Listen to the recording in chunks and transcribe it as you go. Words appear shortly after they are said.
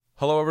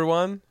Hello,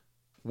 everyone.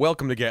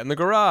 Welcome to Get in the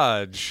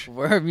Garage.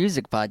 We're a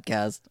music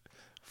podcast.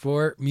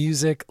 For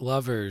music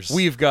lovers.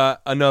 We've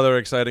got another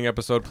exciting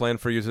episode planned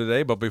for you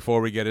today, but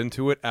before we get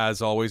into it,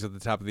 as always at the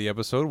top of the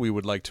episode, we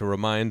would like to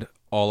remind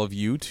all of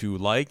you to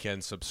like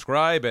and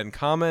subscribe and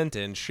comment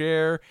and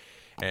share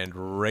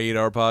and rate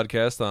our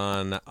podcast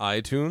on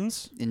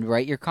iTunes. And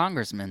write your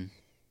congressman.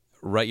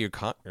 Write your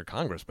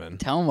congressman.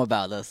 Tell him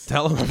about us.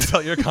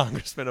 Tell your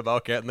congressman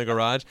about Get in the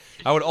Garage.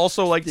 I would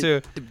also like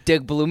to...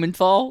 Dick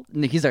Blumenthal?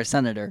 He's our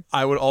senator.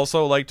 I would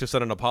also like to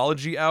send an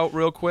apology out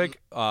real quick.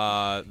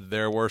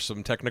 There were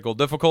some technical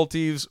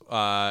difficulties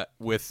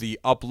with the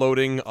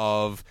uploading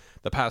of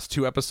the past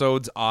two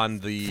episodes on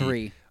the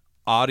 3.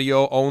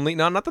 audio only.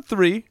 No, not the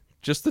 3,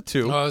 just the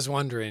 2. Oh, I was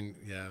wondering.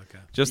 Yeah, okay.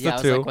 Just Yeah, the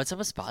I 2. was like, what's up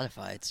with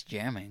Spotify? It's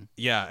jamming.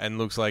 Yeah, and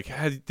Luke's like,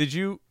 hey,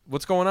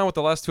 what's going on with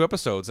the last 2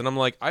 episodes? And I'm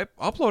like, I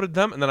uploaded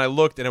them, and then I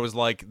looked, and it was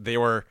like they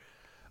were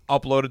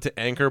uploaded to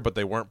Anchor, but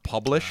they weren't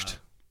published.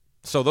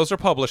 So those are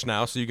published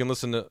now, so you can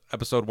listen to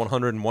episode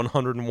 100 and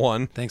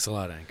 101. Thanks a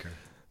lot, Anchor.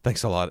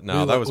 Thanks a lot.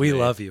 No, that was we me.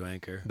 love you,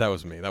 Anchor. That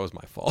was me. That was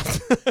my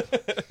fault.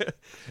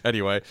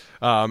 Anyway,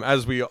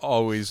 as we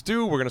always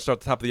do, we're going to start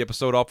the top of the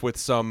episode off with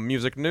some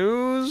music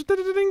news. We're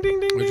doing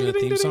the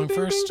theme song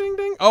first?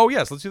 Oh,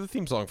 yes. Let's do the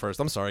theme song first.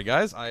 I'm sorry,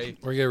 guys. We're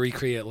going to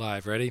recreate it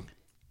live. Ready?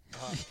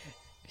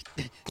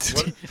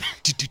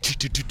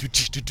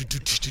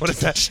 What is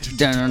that?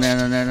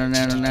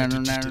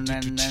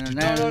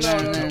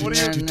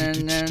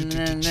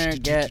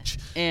 Get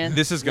in.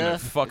 This is going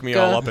to the fuck me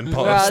all up in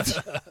post.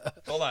 garage.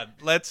 Hold on.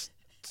 Let's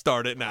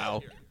start it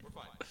now.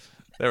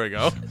 There we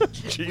go.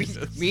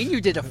 Jesus. Me and you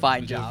did a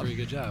fine Did a job. pretty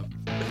good job.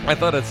 I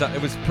thought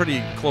it was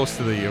pretty close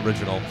to the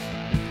original.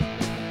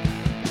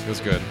 It was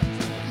good.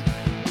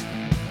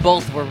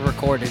 Both were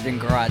recorded in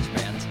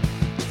GarageBand.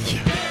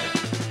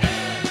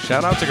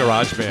 Shout out to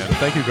GarageBand.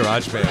 Thank you,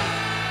 GarageBand.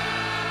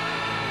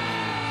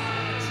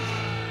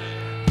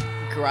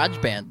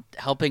 GarageBand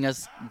helping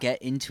us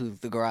get into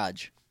the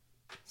garage.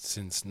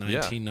 Since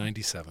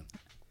 1997.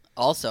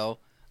 Also,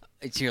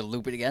 it's here,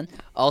 loop it again.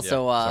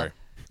 Also, Yeah, sorry.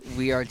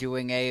 we are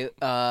doing a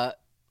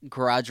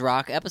Garage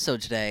Rock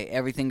episode today.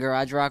 Everything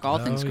Garage Rock, all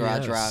things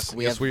Garage yes. Rock.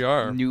 We Yes, have we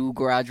are. new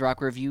Garage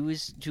Rock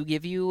reviews to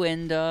give you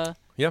and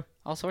Yeah.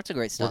 all sorts of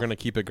great We're stuff. going to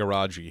keep it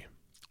garagey.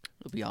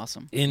 It'll be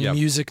awesome. In Yep.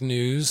 music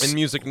news. In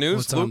music news,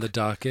 What's on Luke? the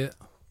docket?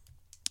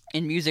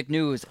 In music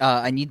news,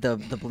 I need the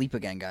bleep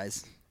again,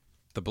 guys.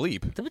 The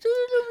bleep.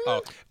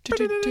 Oh. Thank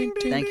you.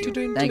 Thank you.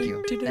 Thank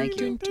you.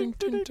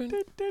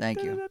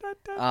 Thank you.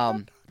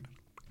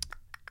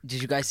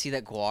 Did you guys see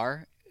that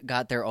Guar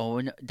got their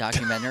own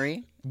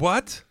documentary?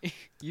 What?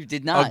 You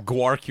did A not.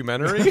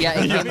 Guarcumentary?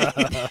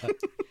 Yeah,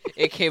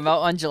 it came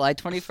out on July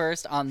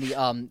 21st on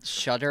the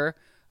Shudder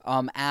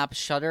app.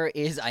 Shudder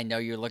is, I know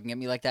you're looking at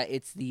me like that,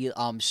 it's the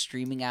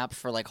streaming app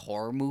for like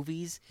horror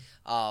movies.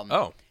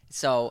 Oh.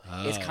 So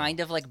it's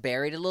kind of like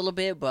buried a little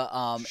bit, but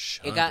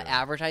it got Shudder.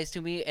 advertised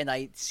to me, and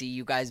I see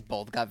you guys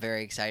both got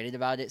very excited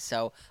about it.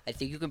 So I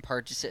think you can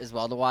purchase it as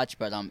well to watch.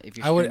 But if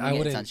you're streaming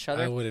it, it's on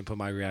Shudder. I wouldn't put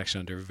my reaction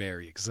under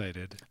very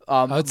excited.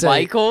 Michael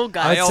say-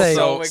 got I'd say-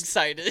 so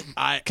excited.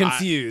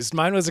 Confused.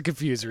 Mine was a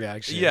confused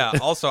reaction. Yeah.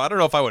 Also, I don't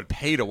know if I would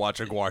pay to watch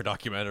a Guar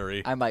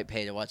documentary. I might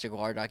pay to watch a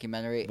Guar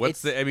documentary.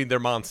 They're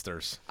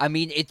monsters. I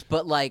mean,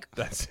 but like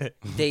That's it.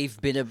 they've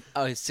been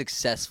a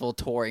successful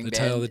touring The band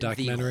title of the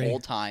documentary?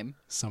 whole time.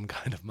 Some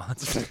kind of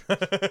monster.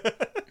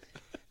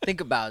 Think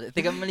about it.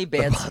 Think of how many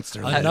bands.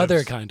 monster.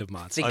 Another kind of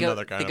monster.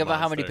 Think about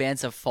how many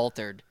bands have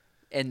faltered,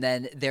 and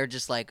then they're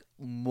just like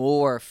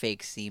more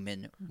fake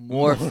semen,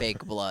 more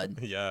fake blood.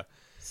 Yeah.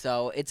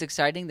 So it's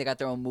exciting. They got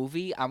their own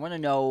movie. I want to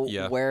know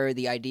Yeah. where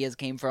the ideas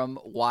came from,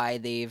 why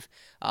they've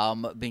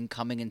been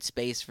coming in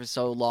space for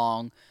so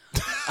long.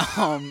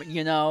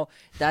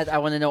 That I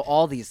want to know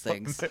all these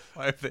things.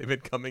 Why have they been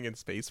coming in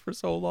space for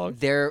so long?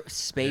 They're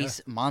space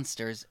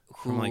monsters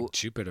who From like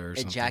Jupiter or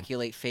something.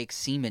 ejaculate fake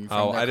semen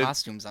from their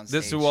costumes on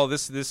stage.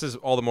 This is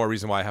all the more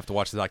reason why I have to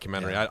watch the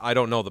documentary. Yeah. I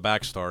don't know the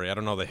backstory. I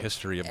don't know the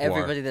history of Guar.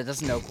 Everybody that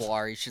doesn't know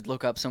Guar, you should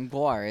look up some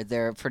Guar.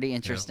 They're pretty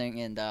interesting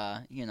and,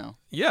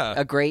 Yeah.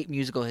 a great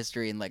musical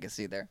history and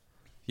legacy there.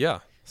 Yeah.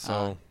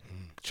 So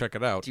check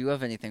it out. Do you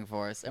have anything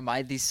for us? Am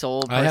I the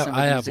sole I person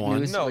have with music one.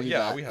 news? No, What do you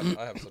yeah, got?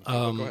 I have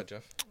something. Go ahead,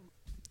 Jeff.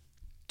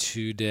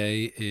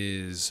 Today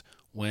is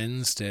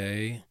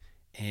Wednesday,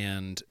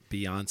 and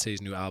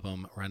Beyonce's new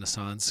album,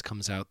 Renaissance,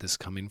 comes out this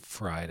coming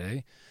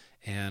Friday.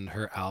 And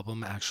her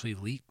album actually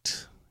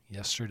leaked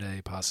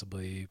yesterday,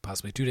 possibly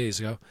 2 days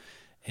ago,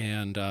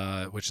 and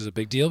which is a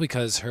big deal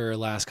because her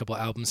last couple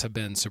albums have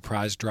been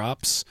surprise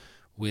drops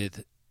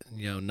with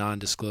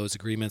non-disclosed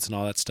agreements and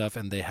all that stuff,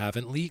 and they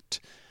haven't leaked.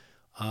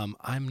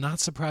 I'm not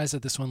surprised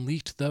that this one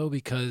leaked though,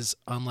 because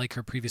unlike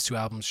her previous 2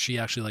 albums, she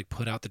actually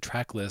put out the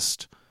track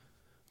list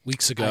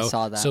weeks ago. I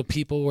saw that. So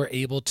people were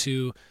able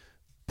to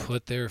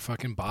put their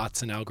fucking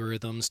bots and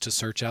algorithms to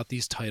search out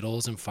these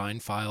titles and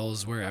find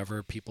files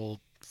wherever people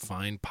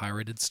find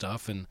pirated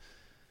stuff. And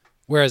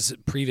whereas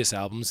previous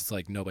albums, it's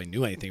like nobody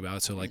knew anything about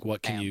it. So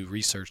what can you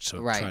research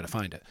to Right. try to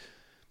find it?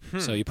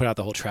 So you put out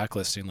the whole track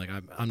listing.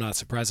 I'm not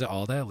surprised that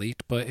all that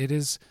leaked, but it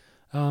is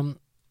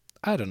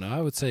I don't know.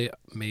 I would say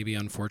maybe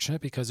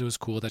unfortunate because it was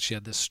cool that she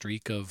had this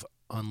streak of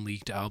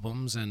unleaked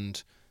albums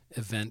and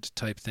event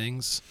type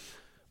things.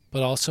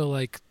 But also,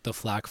 like, the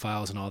FLAC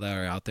files and all that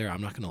are out there.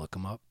 I'm not going to look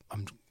them up.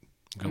 I'm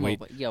going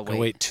to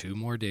wait 2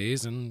 more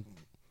days and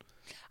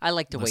I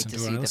like to wait listen to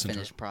to it see and the listen to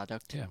finished it.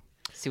 product. Yeah.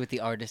 See what the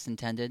artist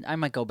intended. I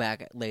might go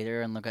back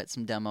later and look at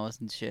some demos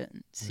and shit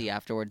and see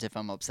afterwards if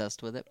I'm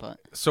obsessed with it. But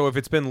So if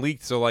it's been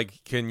leaked, so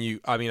like, can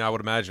you? I mean, I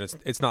would imagine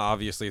it's not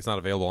obviously it's not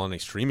available on any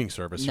streaming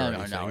service No, or no,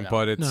 anything, no.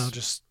 but it's No,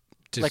 just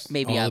like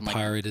maybe all on, like,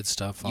 pirated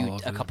stuff. All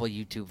of a it. couple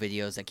YouTube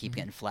videos that keep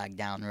getting flagged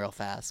down real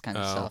fast, kind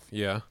of Oh, stuff.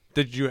 yeah.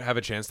 Did you have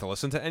a chance to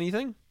listen to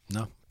anything?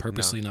 No,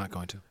 purposely not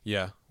going to.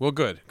 Yeah. Well,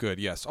 good.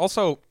 Yes.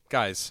 Also,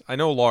 guys, I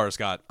know Lars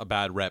got a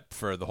bad rep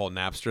for the whole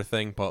Napster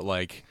thing, but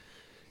like,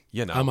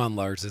 you know, I'm on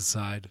Lars's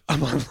side.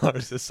 I'm on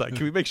Lars' side.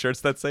 Can we make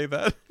shirts that say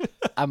that?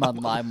 I'm on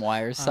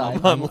LimeWire's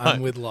side.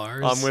 I'm with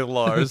Lars. I'm with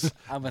Lars.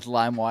 I'm with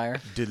LimeWire.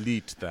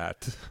 Delete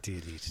that.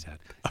 Delete that.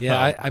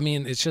 Yeah, I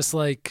mean, it's just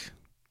like,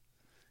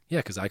 yeah,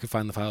 because I could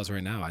find the files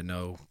right now. I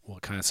know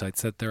what kind of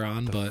sites that they're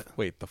on, but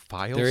Wait, the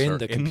files They're in are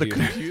the in the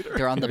computer. computer.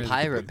 They're on the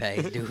Pirate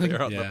Bay, dude.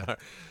 They're on yeah,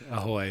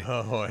 ahoy.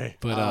 Ahoy.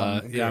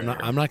 But yeah,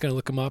 I'm not gonna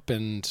look them up,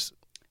 and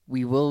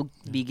We will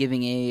be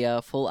giving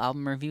a full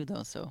album review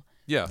though, so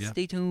Yeah.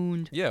 stay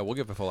tuned. Yeah, we'll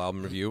give a full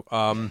album review.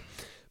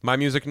 My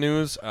music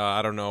news,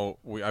 I don't know.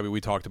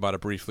 We talked about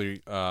it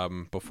briefly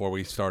before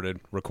we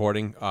started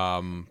recording.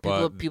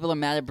 But People are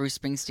mad at Bruce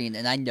Springsteen,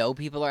 and I know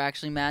people are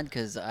actually mad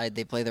because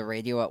they play the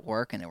radio at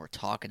work, and they were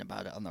talking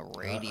about it on the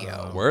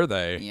radio. were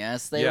they?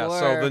 Yes, they yeah. were.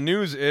 So the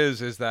news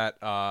is that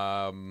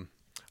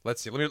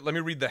let's see. Let me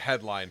read the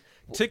headline.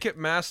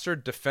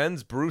 Ticketmaster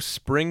defends Bruce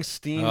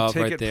Springsteen Oh, right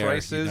ticket there. You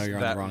prices know you're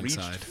on the that wrong reached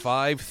side.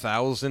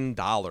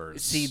 $5,000.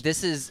 See,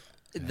 this is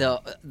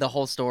the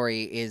whole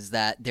story is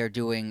that they're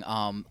doing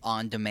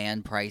on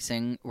demand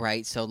pricing,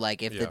 right? So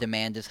like if the Yeah.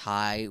 demand is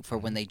high for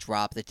when they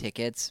drop the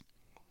tickets,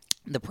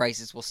 the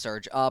prices will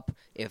surge up.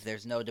 If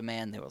there's no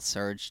demand, they will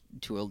surge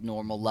to a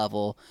normal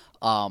level.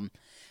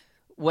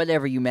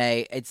 Whatever you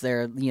may, it's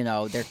their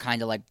they're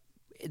kind of like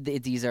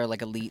these are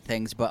like elite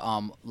things, but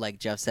like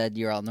Jeff said,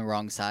 you're on the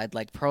wrong side.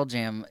 Like Pearl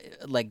Jam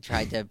like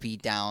tried to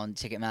beat down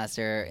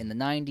Ticketmaster in the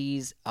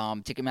 90s.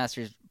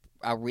 Ticketmaster's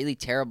a really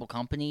terrible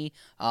company.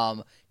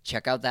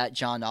 Check out that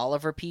John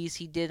Oliver piece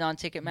he did on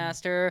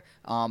Ticketmaster.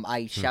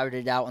 I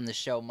shouted it out on the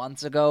show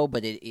months ago,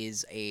 but it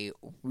is a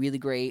really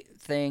great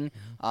thing.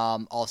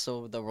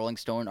 Also, the Rolling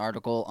Stone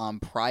article on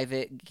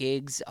private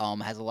gigs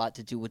has a lot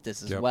to do with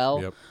this as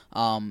well.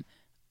 Yep.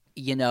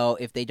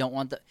 If they don't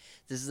want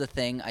this is the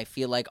thing. I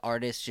feel like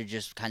artists should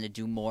just kind of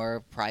do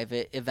more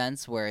private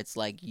events where it's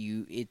like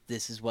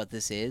this is what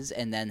this is,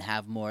 and then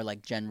have more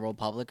like general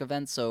public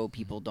events so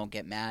people don't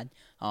get mad.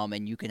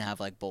 And you can have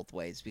like both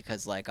ways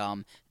because like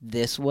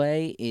this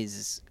way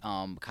is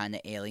kind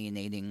of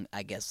alienating,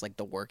 I guess, like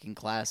the working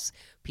class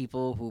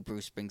people who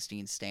Bruce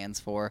Springsteen stands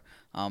for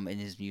in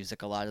his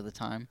music a lot of the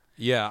time.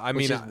 Yeah, I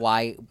mean,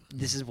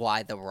 This is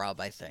why the rub,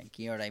 I think.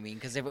 You know what I mean?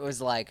 Because if it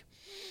was like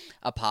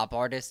a pop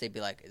artist, they'd be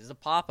like, "This is a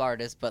pop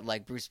artist," but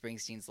like Bruce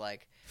Springsteen's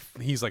like,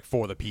 he's like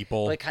for the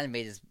people. like kind of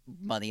made his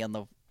money on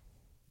the.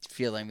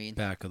 Feel what I mean?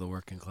 back of the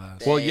working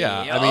class. Well,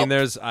 yeah. I mean,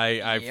 there's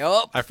I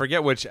Yup.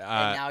 forget which. And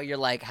now you're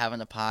like having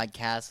a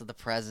podcast with the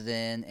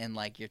president, and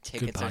like your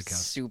tickets are podcast.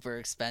 super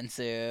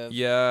expensive.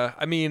 Yeah,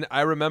 I mean,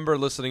 I remember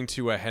listening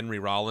to a Henry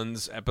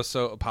Rollins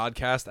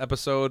podcast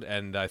episode,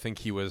 and I think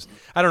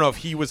I don't know if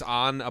he was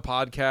on a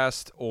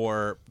podcast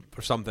or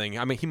something.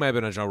 I mean, he might have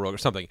been on Joe Rogan or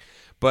something.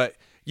 But,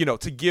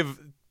 to give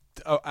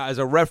as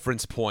a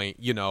reference point,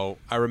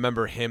 I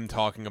remember him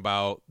talking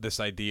about this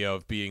idea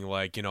of being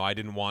like, I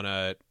didn't want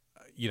to,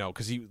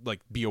 because he like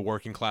be a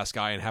working class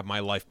guy and have my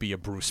life be a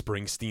Bruce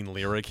Springsteen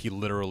lyric. He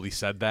literally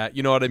said that.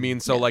 You know what I mean?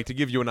 So like to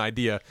give you an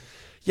idea,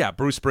 yeah,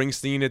 Bruce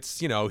Springsteen, it's,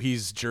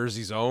 he's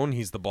Jersey's own.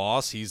 He's the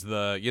boss. He's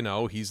the,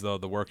 he's the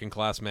working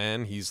class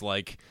man. He's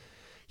like,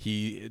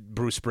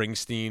 Bruce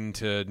Springsteen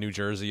to New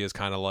Jersey is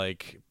kind of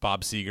like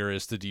Bob Seger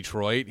is to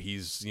Detroit.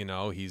 He's,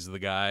 he's the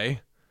guy,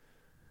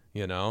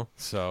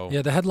 so.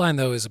 Yeah, the headline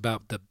though is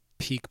about the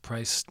peak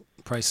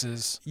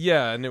prices.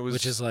 Yeah, and it was.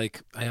 Which is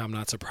like, I'm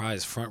not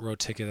surprised. Front row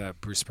ticket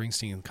at Bruce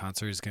Springsteen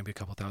concert is going to be a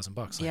couple $1,000.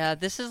 Like, Yeah,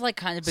 this has like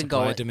kind of been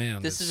supply going.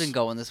 demand This has is- been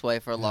going this way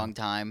for a long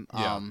time.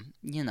 Yeah.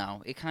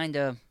 It kind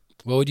of.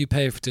 What would you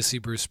pay to see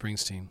Bruce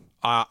Springsteen?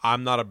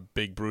 I'm not a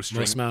big Bruce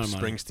Most amount of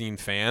money. Springsteen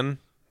fan.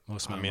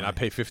 Most I amount mean, of I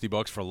pay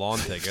 $50 for lawn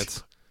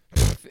tickets.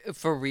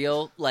 For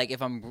real, like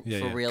if I'm Yeah,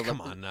 for yeah. real, Come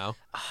on now.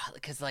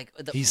 because like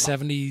He's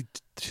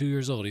 72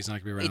 years old. He's not going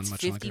to be around it's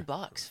much $50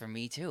 longer. for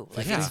me too.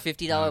 Like Yeah. it's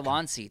 $50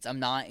 lawn seats. I'm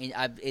not.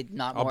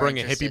 Not. I'll more bring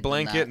a interested hippie than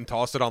blanket that. and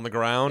toss it on the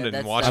ground Yeah, and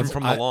that's- watch him that's-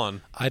 from the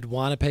lawn. I'd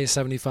want to pay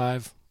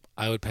 $75.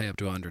 I would pay up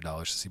to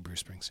 $100 to see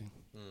Bruce Springsteen.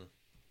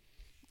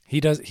 He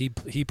does. He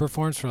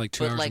performs for like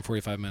 2 But, hours like, and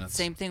 45 minutes.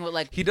 Same thing with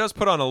like He does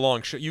put on a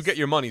long show. You get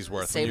your money's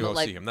worth when Same you go with,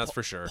 like, see him. That's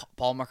for sure.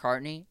 Paul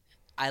McCartney.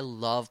 I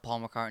love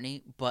Paul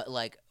McCartney, but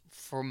like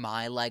for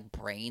my like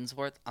brain's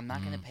worth, I'm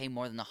not gonna pay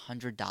more than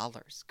 $100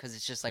 because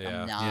it's just like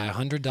Yeah. I'm not. Yeah,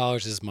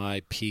 $100 is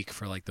my peak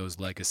for like those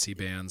legacy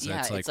bands. Yeah,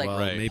 It's like, it's like- well,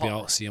 Right. maybe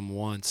I'll see them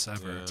once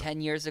ever. Yeah.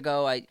 10 years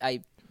ago,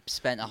 I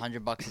spent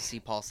 $100 to see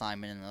Paul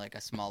Simon in like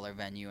a smaller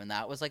venue, and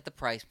that was like the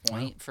price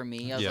point for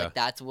me. I was Yeah. like,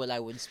 that's what I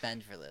would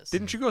spend for this.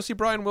 Didn't you go see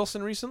Brian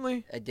Wilson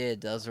recently? I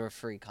did. Those were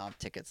free comp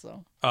tickets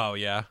though. Oh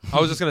yeah,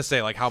 I was just gonna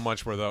say like how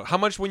much were those? How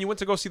much when you went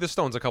to go see the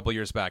Stones a couple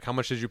years back? How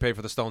much did you pay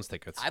for the Stones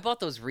tickets? I bought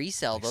those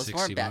resale. Like Those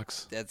 60 weren't bad.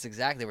 bucks? That's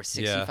exactly. They were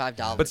Yeah.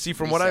 $65. But see,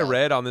 from what I resale.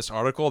 read on this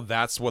article,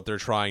 that's what they're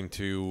trying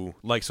to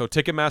like. So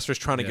Ticketmaster's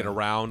trying to get Yeah.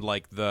 around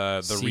like the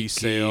SeatGeek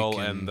resale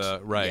and and-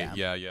 the right,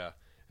 Yeah. yeah,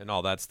 and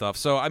all that stuff.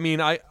 So I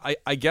mean, I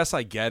guess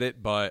I get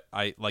it, but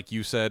I like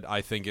you said,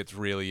 I think it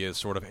really is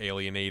sort of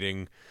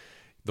alienating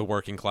the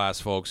working class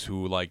folks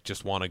who like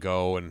just want to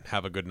go and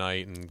have a good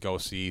night and go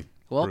see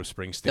Well, Bruce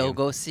Springsteen. They'll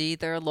go see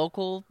their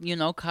local,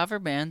 cover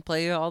band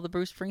play all the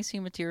Bruce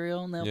Springsteen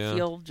material, and they'll Yeah.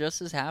 feel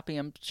just as happy.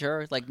 I'm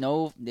sure. Like,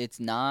 no,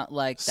 it's not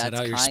like Set that's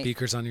out your kind.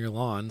 speakers on your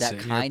lawn. that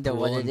sit in your kinda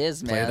what pool it and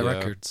is, play man. the Yeah.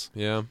 records.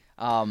 Yeah,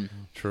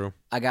 true.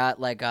 I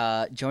got like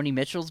Joni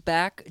Mitchell's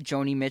back.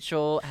 Joni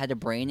Mitchell had a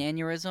brain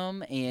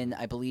aneurysm in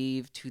I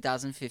believe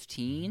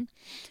 2015,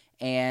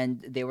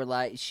 and they were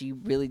like,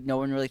 no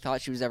one really thought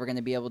she was ever going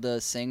to be able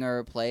to sing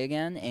or play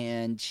again,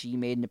 and she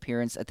made an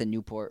appearance at the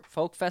Newport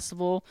Folk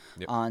Festival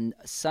Yep. on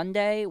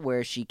Sunday,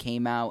 where she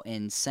came out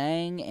and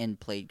sang and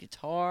played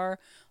guitar.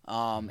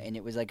 And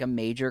it was like a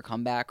major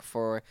comeback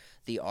for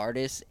the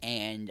artist,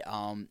 and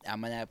I'm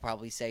gonna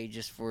probably say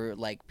just for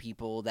like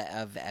people that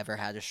have ever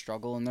had a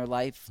struggle in their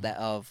life, that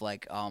of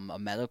like a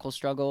medical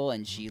struggle,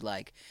 and she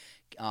like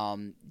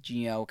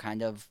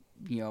kind of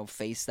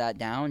faced that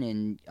down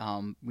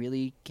and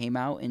really came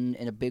out in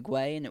a big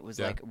way, and it was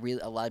Yeah. like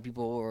really a lot of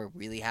people were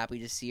really happy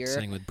to see her.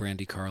 Sang with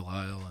Brandy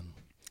Carlisle and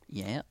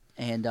Yeah,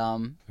 and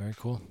very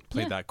cool.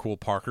 Played Yeah. that cool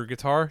Parker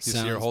guitar. You see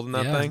her Sounds- holding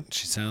that yeah, thing?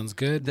 She sounds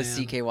good. the man.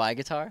 CKY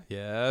guitar.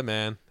 Yeah,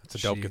 man, it's a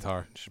dope She-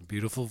 guitar. she-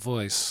 Beautiful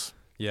voice.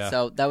 Yeah,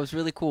 So that was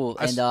really cool,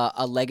 I s- and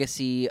a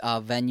legacy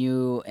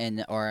venue,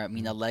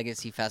 a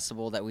legacy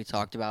festival that we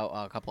talked about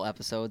a couple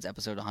episodes,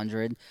 episode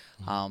 100,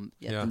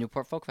 Yeah. the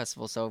Newport Folk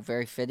Festival. So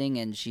very fitting,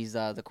 and she's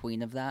the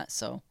queen of that.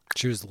 So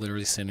She was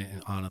literally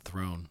sitting on a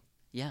throne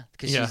yeah,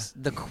 because Yeah. she's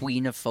the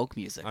queen of folk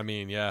music. I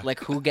mean, yeah, Like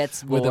who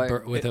gets with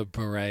more? with a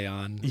beret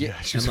on. yeah,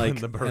 she's and like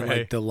wearing the and beret.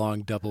 like the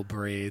long double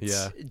braids.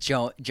 Yeah.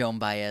 Joan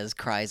Baez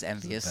cries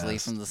enviously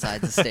best. from the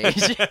sides of the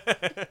stage.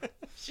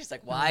 She's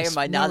like, "Why am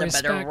I No not a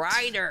better respect.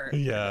 writer?"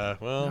 Yeah,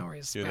 well, No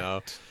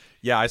respect.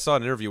 Yeah, I saw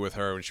an interview with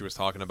her when she was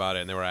talking about it,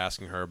 and they were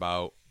asking her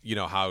about,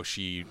 how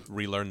she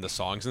relearned the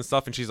songs and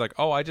stuff, and she's like,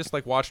 "Oh, I just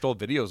like watched old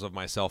videos of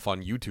myself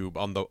on YouTube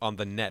on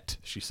the net."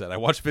 She said, "I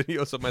watched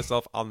videos of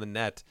myself on the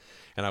net,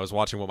 and I was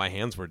watching what my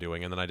hands were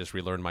doing, and then I just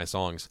relearned my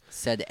songs."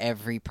 Said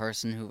every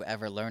person who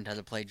ever learned how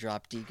to play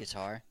drop D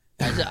guitar.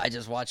 I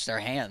just watched their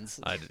hands.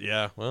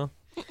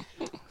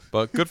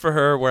 But good for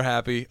her. We're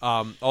happy.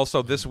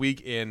 Also, this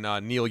week in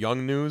Neil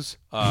Young news,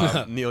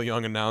 Neil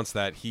Young announced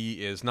that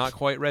he is not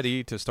quite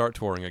ready to start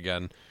touring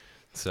again.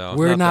 So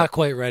We're not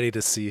quite ready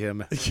to see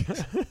him.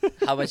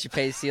 How much you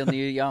pay to see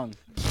Neil Young?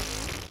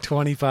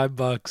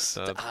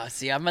 $25.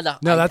 See, I'm gonna.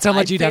 No, that's how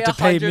much I'd you'd have to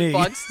pay me.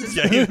 $100 to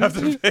Yeah, you have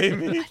to pay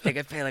me. I think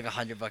I'd pay like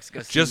 $100 to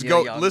go see Just Neil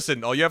go. Young.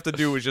 Listen, all you have to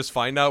do is just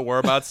find out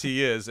whereabouts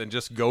he is, and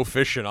just go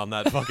fishing on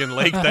that fucking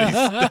lake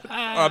that he's.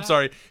 I'm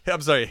sorry.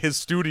 His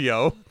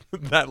studio,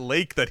 that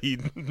lake that he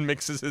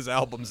mixes his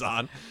albums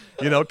on.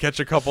 Catch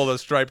a couple of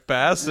striped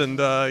bass, and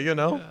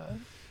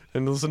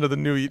and listen to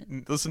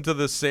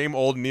the same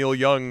old Neil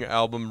Young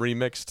album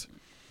remixed.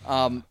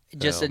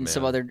 Just Oh, in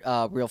some man.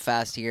 other real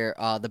fast here,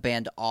 the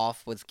band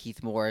Off with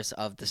Keith Morris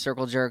of the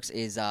Circle Jerks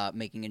is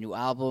making a new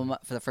album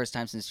for the first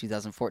time since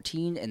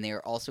 2014, and they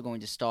are also going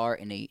to star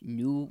in a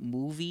new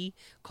movie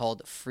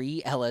called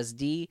Free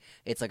LSD.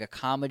 It's like a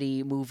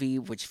comedy movie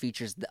which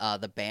features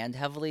the band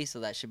heavily, so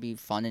that should be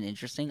fun and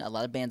interesting. A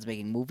lot of bands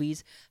making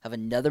movies. Have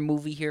another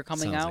movie here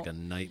coming Sounds out. like a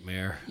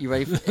nightmare. You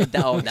ready?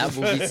 Oh, that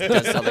movie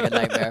does sound like a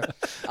nightmare.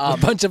 A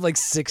bunch of like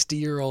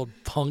 60-year-old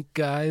punk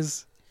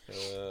guys.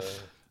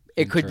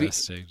 It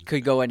Interesting.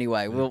 could go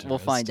anyway. We'll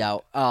find Interesting.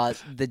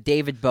 out. The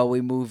David Bowie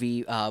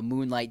movie,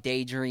 Moonlight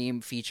Daydream,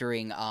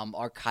 featuring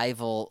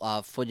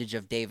archival footage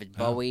of David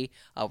Bowie,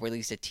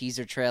 released a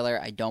teaser trailer.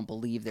 I don't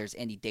believe there's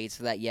any dates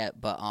for that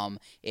yet, but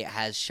it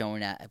has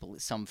shown at I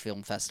believe, some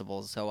film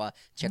festivals. So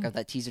check out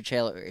that teaser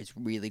trailer. It's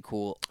really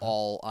cool.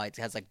 It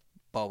has like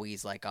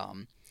Bowie's like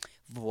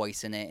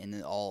voice in it,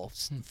 and all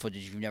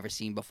footage you've never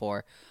seen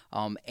before.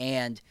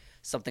 And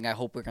something I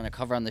hope we're going to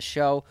cover on the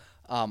show.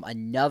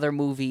 Another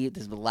movie.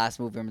 This is the last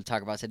movie I'm going to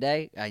talk about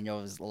today. I know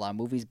there's a lot of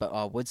movies,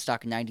 but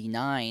Woodstock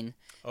 '99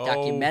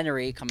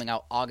 documentary coming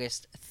out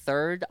August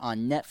 3rd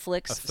on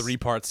Netflix. A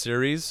 3-part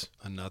series.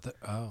 Another.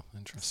 Oh,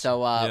 interesting.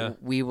 So Yeah.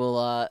 we will.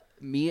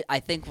 I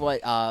think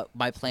what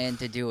my plan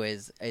to do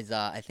is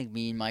I think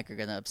me and Mike are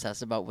going to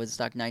obsess about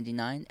Woodstock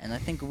 '99, and I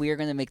think we are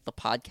going to make the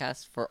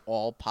podcast for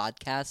all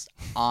podcasts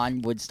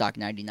on Woodstock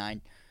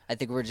 '99. I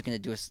think we're just going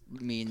to do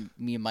me and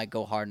Mike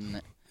go hard on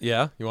it.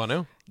 Yeah, you want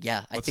to?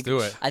 Yeah, Let's do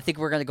it. I think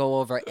we're gonna go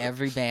over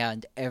every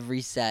band,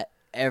 every set,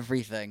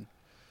 everything.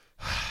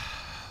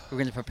 We're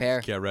gonna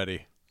prepare. Get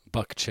ready.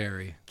 Buck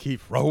Cherry.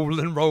 Keep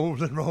rolling.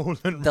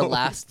 The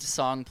last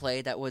song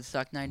played at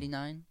Woodstock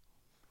 '99,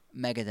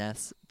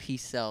 Megadeth's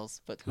 "Peace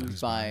Sells, but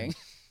Who's Buying?"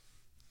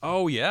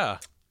 Oh yeah.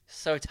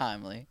 So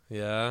timely.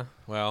 Yeah.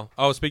 Well.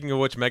 Oh, speaking of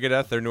which,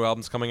 Megadeth, their new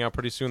album's coming out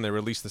pretty soon. They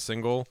released the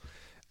single,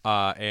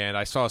 and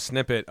I saw a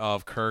snippet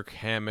of Kirk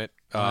Hammett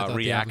I thought the album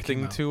reacting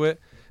came out. to it.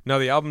 No,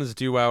 the album is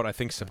due out. I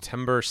think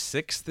September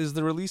 6th is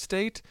the release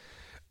date.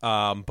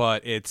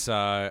 But it's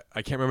I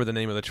can't remember the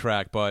name of the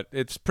track, but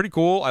it's pretty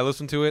cool. I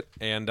listened to it,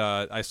 and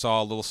I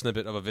saw a little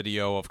snippet of a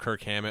video of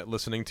Kirk Hammett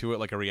listening to it,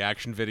 like a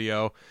reaction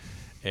video.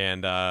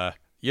 And I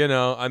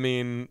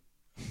mean,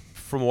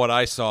 from what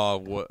I saw,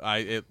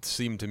 it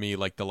seemed to me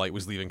like the light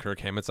was leaving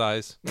Kirk Hammett's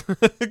eyes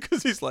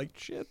because he's like,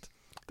 shit,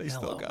 they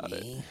still got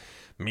it.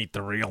 Meet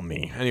the real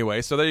me.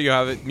 Anyway, so there you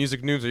have it.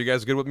 Music news. Are you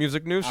guys good with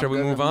music news? Shall we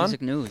I'm good move with on?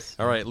 Music news.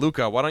 All right,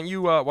 Luca. Why don't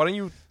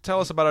you tell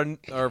us about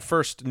our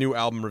first new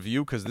album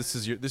review? Because this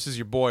is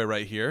your boy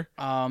right here.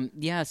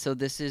 Yeah. So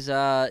this is this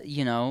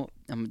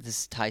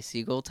is Ty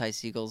Segall. Ty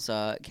Segall's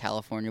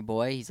California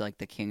boy. He's like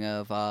the king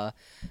of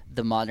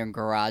the modern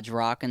garage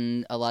rock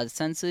in a lot of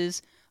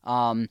senses.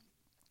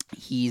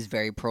 He's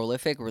very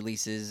prolific,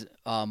 releases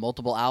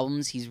multiple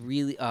albums. He's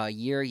really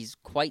he's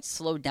quite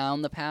slowed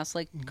down the past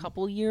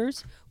couple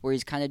years, where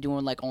he's kind of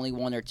doing like only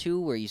one or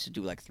two, where he used to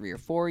do like 3 or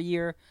 4 a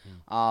year.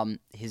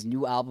 His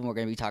new album we're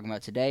going to be talking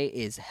about today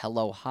is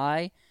Hello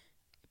High,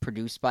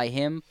 produced by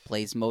him,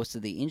 plays most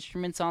of the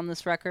instruments on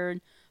this record.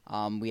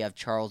 We have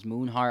Charles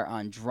Moonhart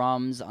on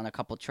drums on a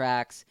couple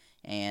tracks,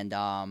 and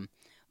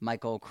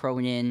Michael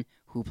Cronin,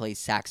 who plays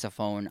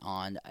saxophone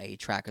on a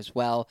track as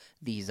well.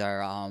 These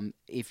are,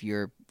 if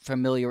you're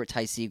familiar with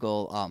Ty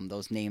Segall,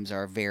 those names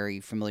are very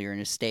familiar in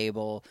his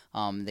stable.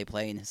 They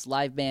play in his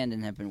live band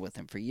and have been with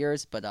him for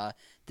years. But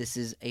this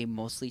is a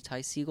mostly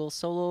Ty Segall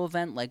solo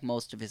event, like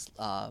most of his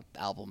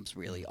albums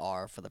really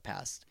are for the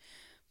past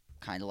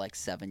kind of like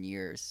 7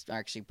 years.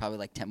 Actually, probably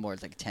like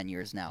 10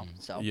 years now.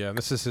 So Yeah,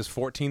 this is his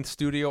 14th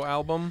studio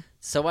album.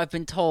 So I've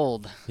been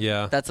told.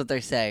 Yeah. That's what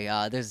they say.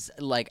 There's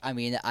I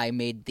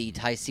made the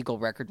Ty Segall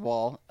record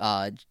wall,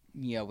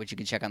 which you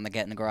can check on the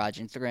Get in the Garage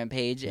Instagram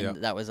page,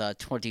 and that was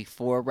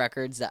 24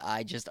 records that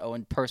I just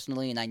owned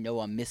personally, and I know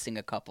I'm missing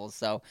a couple.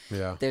 So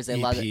Yeah. there's a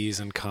EPs lot of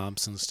and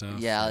comps and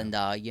stuff.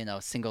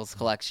 and singles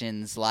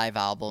collections, live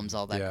albums,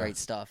 all that Yeah. great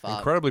stuff.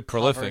 Incredibly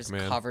prolific, covers,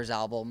 man. Covers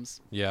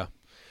albums. Yeah.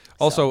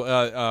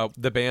 Also,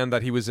 the band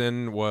that he was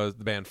in was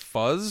the band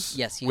Fuzz.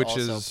 Yes, he which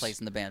also is, plays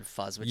in the band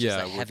Fuzz, which is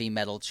Yeah, a heavy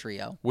metal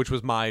trio. which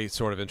was my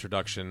sort of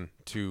introduction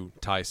to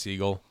Ty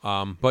Segall.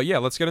 But yeah,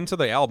 let's get into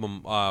the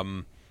album.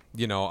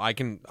 I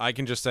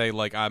can just say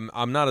like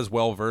I'm not as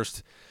well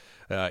versed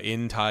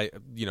in Ty,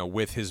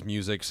 with his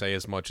music, say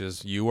as much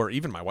as you or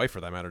even my wife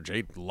for that matter.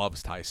 Jade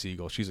loves Ty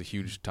Segall. She's a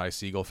huge Ty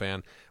Segall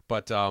fan.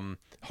 But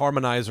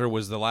Harmonizer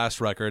was the last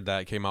record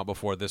that came out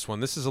before this one.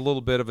 This is a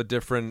little bit of a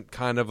different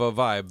kind of a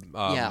vibe.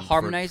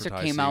 Harmonizer for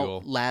Ty came Segall.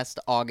 out last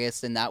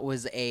August, and that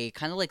was a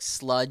kind of like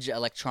sludge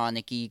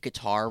electronic-y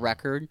guitar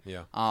record.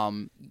 Yeah.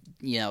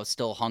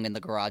 Still hung in the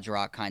garage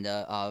rock kind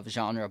of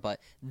genre.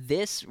 But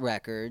this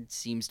record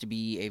seems to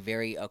be a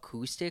very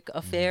acoustic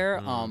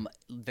affair,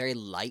 very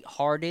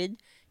lighthearted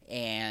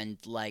and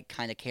like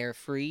kind of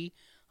carefree.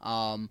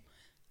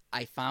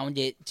 I found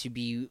it to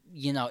be,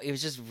 it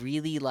was just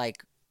really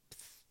like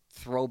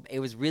it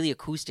was really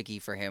acoustic-y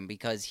for him,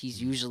 because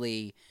he's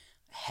usually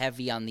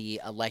heavy on the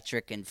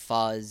electric and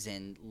fuzz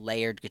and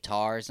layered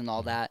guitars and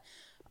all that.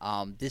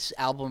 This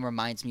album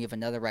reminds me of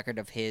another record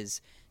of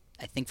his,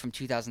 I think from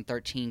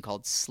 2013,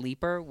 called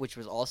Sleeper, which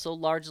was also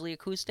largely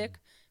acoustic.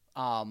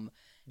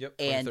 Yep.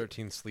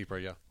 2013 Sleeper.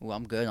 Yeah. Well,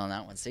 I'm good on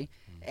that one. See,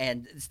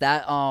 and it's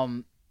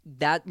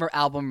that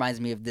album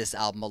reminds me of this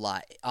album a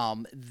lot.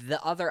 The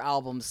other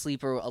album,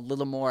 Sleeper, a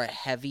little more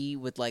heavy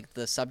with like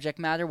the subject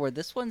matter, where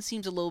this one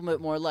seems a little bit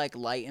more like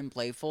light and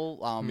playful.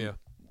 Yeah.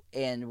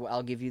 And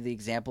I'll give you the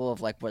example of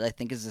like what I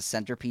think is the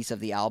centerpiece of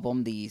the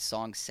album, the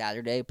song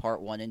Saturday,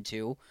 part 1 and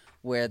 2,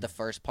 where the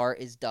first part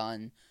is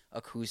done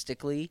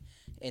acoustically,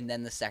 and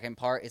then the second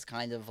part is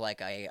kind of like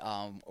a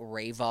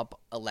rave up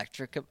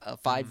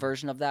electrified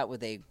version of that,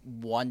 with a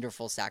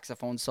wonderful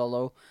saxophone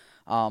solo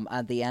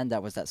at the end.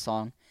 That was that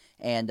song.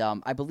 And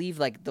I believe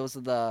like those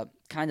are the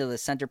kind of the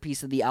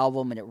centerpiece of the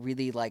album, and it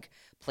really like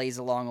plays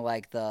along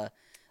like the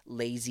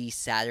lazy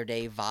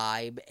Saturday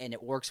vibe, and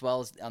it works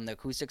well on the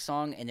acoustic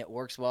song, and it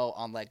works well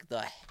on like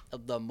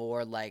the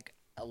more like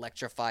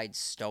electrified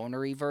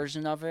stonery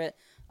version of it.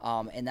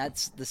 And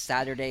that's the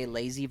Saturday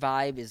lazy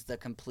vibe is the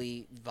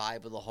complete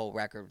vibe of the whole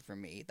record for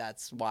me.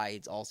 That's why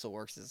it also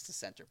works as the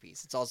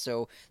centerpiece. It's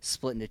also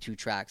split into 2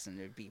 tracks, and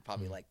it'd be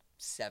probably like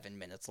 7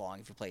 minutes long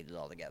if you played it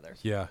all together.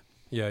 Yeah.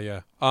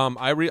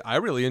 I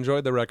really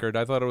enjoyed the record.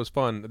 I thought it was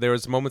fun. There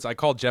was moments I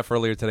called Jeff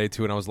earlier today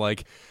too, and I was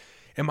like,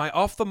 am I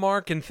off the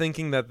mark in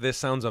thinking that this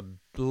sounds a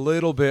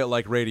little bit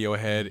like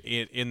Radiohead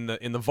in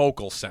the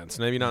vocal sense?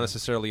 Maybe not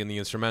necessarily in the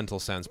instrumental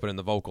sense, but in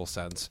the vocal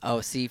sense. Oh,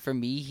 see, for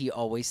me, he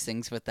always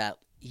sings with that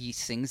he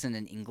sings in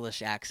an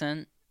English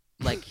accent.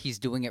 Like he's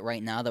doing it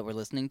right now that we're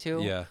listening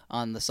to. Yeah.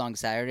 On the song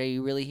Saturday,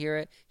 you really hear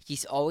it.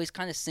 He's always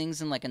kind of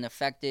sings in like an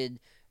affected,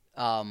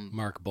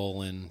 Mark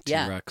Bolan,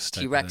 yeah, T-Rex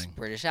type T-Rex thing.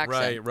 British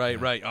accent.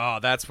 Right. Oh,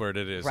 that's where it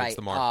is. Right. It's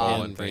the Mark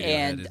Bolan And thing.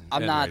 Radiohead And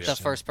I'm and not Radiohead. the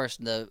first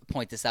person to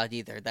point this out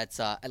either.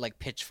 That's like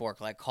Pitchfork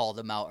like called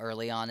him out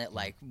early on it,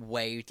 like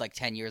way like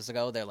 10 years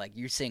ago. They're like,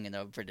 you're singing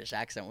a British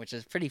accent, which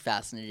is pretty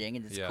fascinating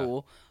and it's Yeah.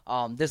 cool.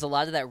 There's a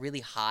lot of that really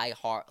high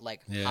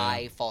Yeah.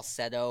 high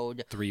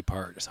falsettoed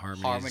 3-part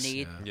harmonies.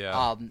 harmony.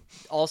 Yeah.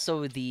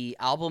 Also, the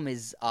album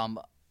is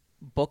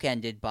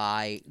bookended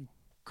by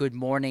 "Good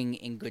Morning"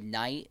 and "Good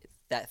Night."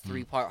 That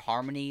 3-part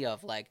harmony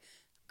of like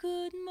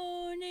 "Good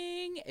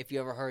morning." If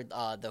you ever heard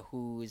the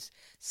Who's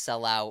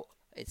 "Sell Out,"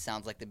 it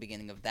sounds like the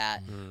beginning of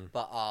that.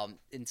 But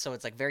and so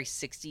it's like very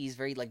 60s,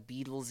 very like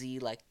Beatlesy,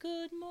 like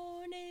 "Good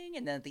morning,"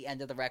 and then at the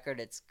end of the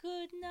record, it's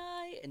 "Good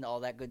night" and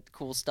all that good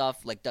cool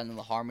stuff, like done in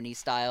the harmony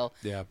style.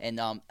 Yeah.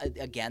 And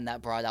again,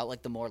 that brought out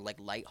like the more like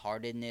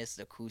lightheartedness,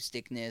 the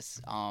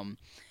acousticness,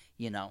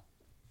 you know,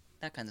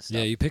 that kind of stuff.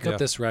 Yeah, you pick Yeah. up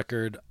this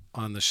record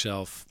on the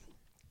shelf,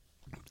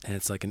 and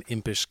it's like an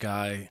impish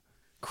guy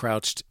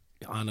crouched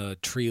on a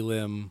tree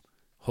limb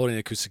holding an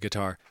acoustic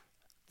guitar.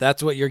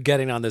 That's what you're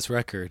getting on this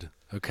record,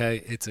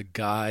 okay? It's a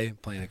guy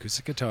playing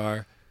acoustic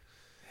guitar,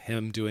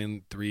 him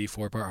doing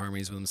 3-4-part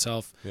harmonies with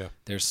himself. Yeah.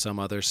 There's some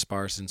other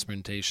sparse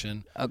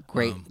instrumentation. A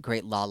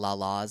great la la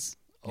la's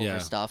over yeah.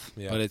 stuff.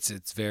 Yeah. But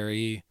it's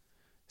very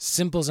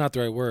simple is not the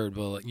right word,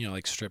 but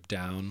like stripped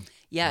down.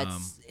 Yeah,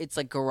 it's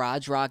like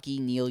garage rocky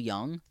Neil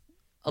Young,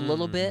 a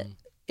little bit.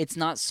 It's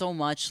not so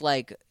much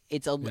like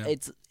it's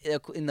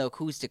in the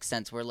acoustic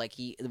sense where like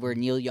where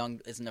Neil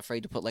Young isn't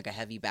afraid to put like a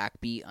heavy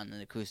backbeat on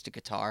an acoustic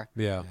guitar.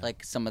 Yeah.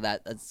 Like some of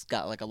that, it's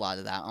got like a lot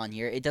of that on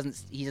here. He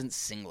doesn't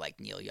sing like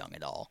Neil Young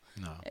at all.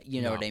 No.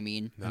 You know what I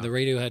mean? And the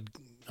Radiohead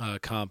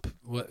comp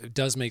it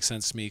does make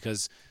sense to me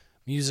because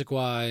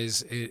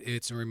music-wise,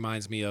 it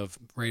reminds me of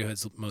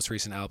Radiohead's most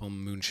recent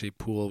album, Moonshaped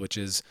Pool, which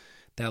is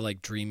that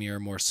like dreamier,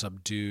 more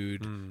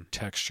subdued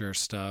texture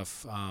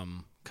stuff,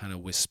 kind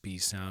of wispy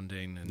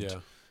sounding, and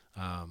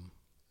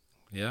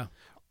yeah.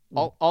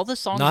 All the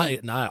songs.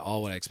 Not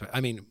all what I expect. I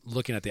mean,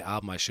 looking at the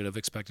album, I should have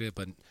expected it,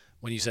 but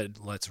when you said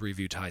let's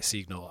review Ty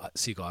Segall,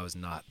 I was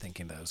not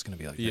thinking that it was going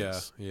to be like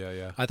this.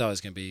 Yeah. I thought it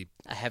was going to be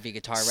a heavy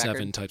guitar 7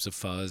 record. types of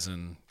fuzz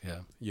and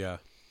Yeah.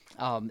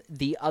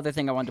 The other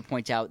thing I wanted to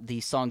point out,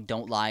 the song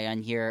 "Don't Lie"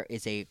 on here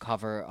is a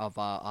cover of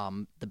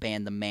the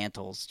band The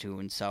Mantles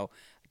tune. So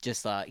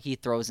just he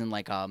throws in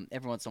like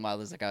every once in a while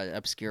there's like an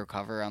obscure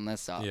cover on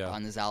this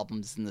on his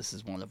albums, and this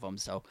is one of them.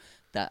 So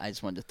that I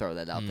just wanted to throw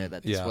that out there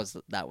that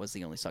that was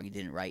the only song he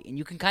didn't write, and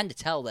you can kind of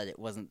tell that it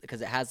wasn't because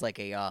it has like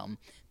a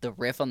the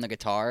riff on the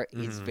guitar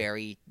is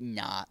very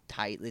not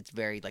tight. It's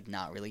very like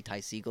not really Ty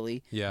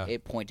Segall-y. Yeah.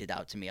 It pointed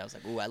out to me. I was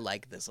like, "Ooh, I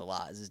like this a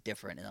lot. This is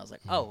different." And I was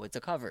like, "Oh, it's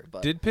a cover."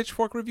 But Did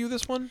Pitchfork review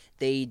this one?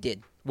 they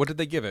did. What did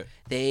they give it?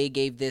 They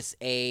gave this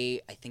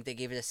I think they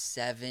gave it a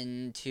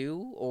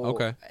 7.2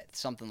 or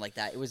something like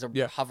that. It was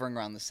hovering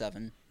around the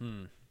 7.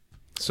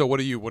 So what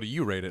do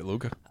you rate it,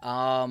 Luca?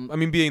 I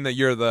mean, being that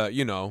you're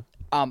the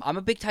I'm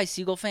a big Ty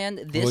Segall fan.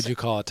 what would you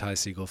call a Ty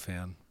Segall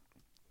fan?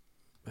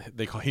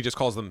 he just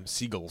calls them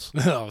seagulls.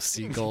 Oh,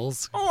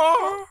 seagulls.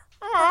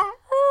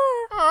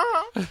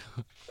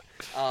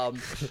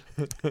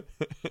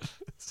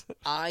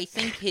 I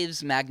think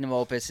his magnum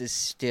opus is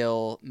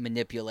still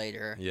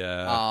Manipulator.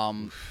 Yeah.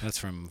 That's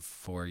from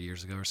 4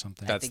 years ago or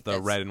something. That's the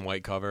red and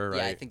white cover, right?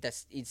 Yeah, I think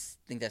that's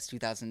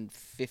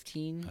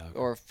 2015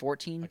 or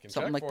 14, I can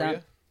something check like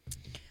for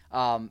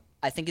that.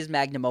 I think his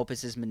magnum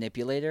opus is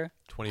Manipulator.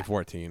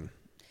 2014.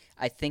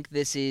 I think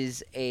this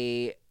is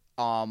an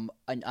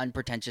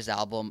unpretentious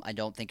album. I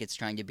don't think it's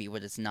trying to be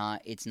what it's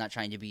not. It's not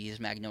trying to be his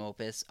magnum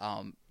opus.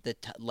 The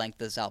length of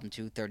this album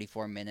too,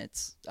 34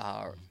 minutes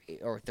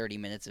or 30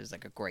 minutes, is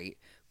like a great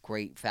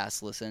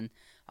fast listen.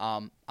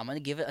 I'm gonna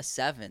give it a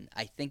 7.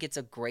 I think it's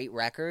a great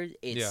record.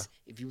 If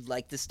you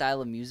like this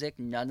style of music,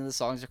 none of the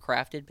songs are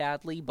crafted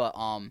badly, but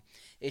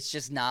it's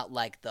just not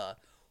like the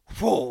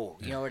whoa,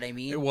 you know what I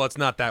mean? Well, it's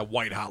not that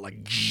white hot like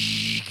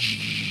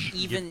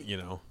Even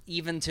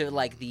even to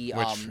like the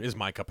which is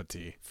my cup of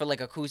tea. for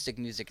like acoustic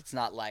music, it's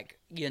not like,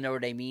 you know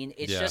what I mean?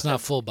 It's just it's not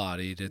full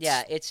bodied.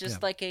 it's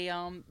just like a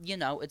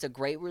it's a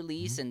great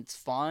release and it's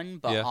fun,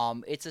 but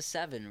it's a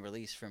 7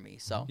 release for me.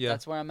 So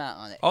that's where I'm at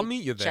on it. I'll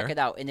meet you there. Check it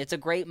out, and it's a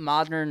great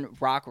modern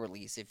rock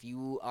release. If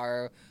you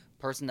are a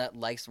person that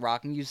likes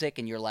rock music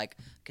and you're like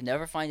can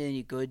never find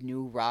any good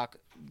new rock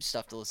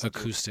stuff to listen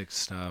acoustic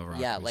style rock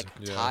yeah, music.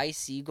 like Ty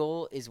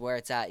Segall is where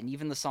it's at, and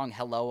even the song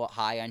 "Hello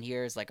Hi" on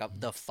here is like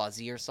the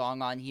fuzzier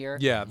song on here.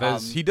 Yeah,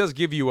 he does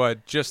give you he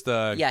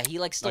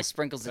like still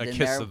sprinkles it in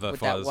kiss there of the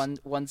with fuzz. that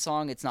one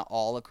song. It's not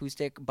all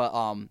acoustic, but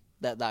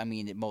that I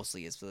mean it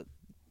mostly is for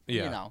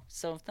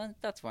so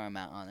that's where I'm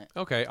at on it.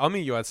 Okay, I'll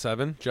meet you at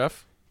 7.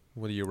 Jeff,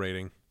 what are you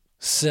rating?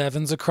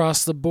 7s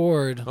across the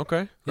board.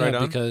 Okay, right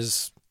on.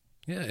 Because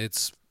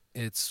it's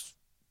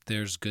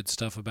there's good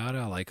stuff about it.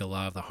 I like a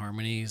lot of the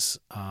harmonies.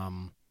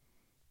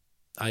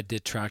 I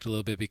detract a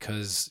little bit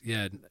because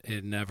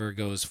it never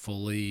goes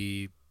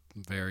fully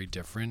very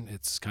different.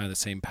 It's kind of the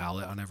same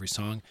palette on every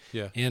song.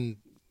 Yeah. And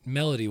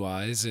melody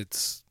wise,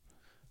 it's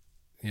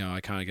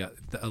I kind of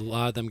got a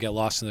lot of them get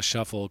lost in the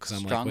shuffle because I'm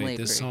Strongly like, wait,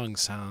 this agree. song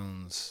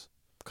sounds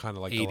Kind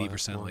of like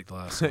 80% like the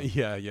last song.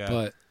 yeah.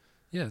 But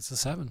yeah, it's a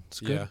 7. It's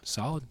good, Yeah.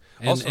 solid.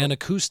 Also- And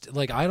acoustic.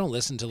 Like I don't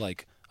listen to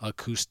like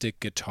acoustic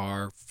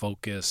guitar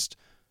focused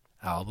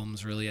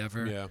albums really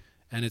ever. Yeah.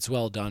 And it's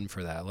well done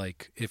for that.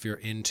 Like if you're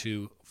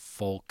into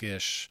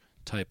folkish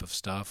type of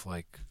stuff,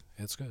 like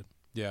it's good.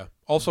 Yeah.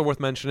 Also worth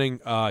mentioning,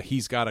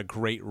 he's got a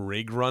great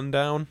rig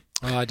rundown.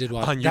 Oh, I did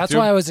watch. On That's YouTube?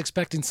 why I was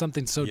expecting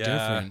something so yeah,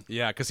 different.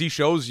 Yeah, because he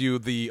shows you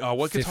the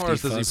what 50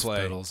 guitars does he fuzz play?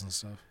 pedals and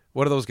stuff.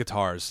 What are those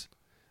guitars?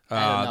 I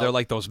don't know. They're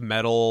like those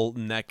metal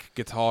neck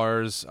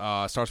guitars.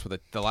 Starts with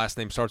the last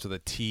name starts with a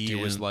T. It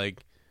was Dan.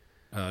 like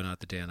Not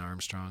the Dan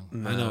Armstrong. I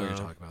know what you're No.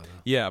 talking about. Though.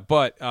 yeah,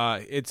 but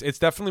it's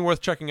definitely worth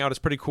checking out. It's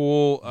pretty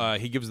cool.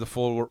 He gives the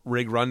full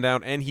rig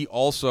rundown, and he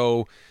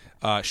also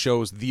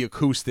shows the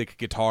acoustic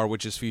guitar,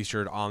 which is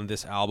featured on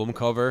this album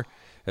cover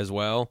as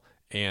well.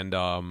 And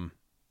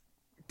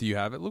do you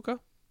have it, Luca?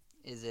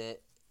 Is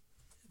it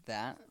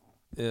that?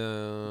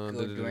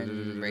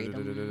 Godin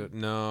Radom?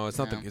 No, it's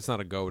not No. it's not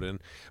a Godin,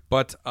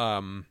 but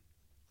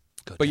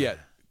yeah,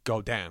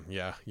 Godin.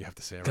 Yeah, you have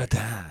to say it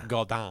right.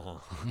 Godin.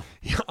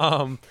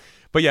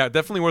 But yeah,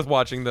 definitely worth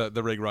watching the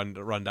rig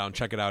rundown.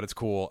 Check it out; it's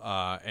cool.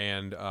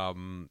 And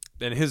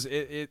his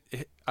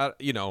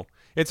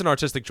it's an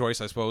artistic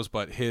choice, I suppose.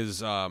 But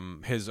his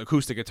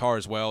acoustic guitar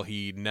as well.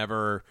 He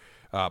never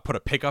put a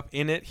pickup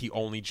in it. He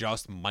only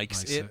just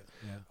mics it.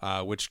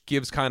 Yeah. Which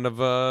gives kind of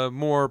a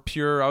more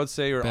pure, I would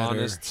say, or Better.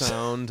 honest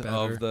sound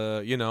of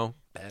the,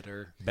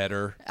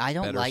 better. I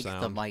don't better like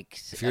sound. the mic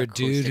If you're a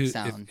acoustic dude,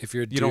 sound. if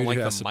you're a dude You don't like who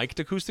the has to- mic'd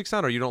acoustic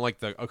sound, or you don't like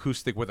the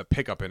acoustic with a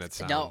pickup in it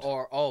sound?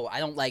 No, I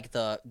don't like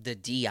the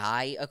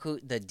DI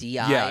the DI.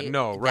 Yeah,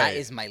 no, right. That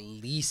is my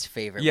least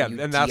favorite. Yeah, when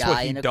you and that's what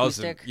DI he an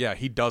doesn't. acoustic. Yeah,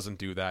 he doesn't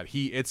do that.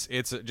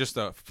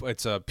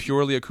 It's a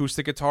purely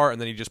acoustic guitar, and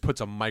then he just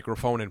puts a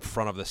microphone in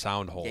front of the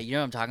sound hole. Yeah, you know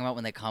what I'm talking about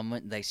when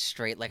they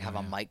straight have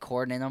a mic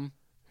cord in them.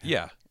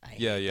 Yeah, I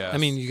yeah, hate yeah. I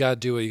mean, you gotta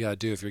do what you gotta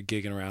do if you're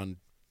gigging around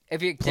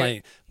If you're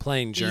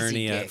playing easy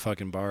Journey gig. at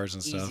fucking bars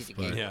and Easy stuff. to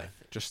But gig. yeah,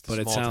 just but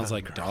it small sounds town.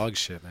 like dog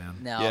shit, man.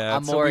 No, Yeah,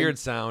 I'm it's more a weird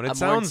sound. It I'm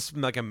more sounds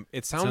like it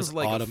It sounds sounds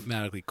like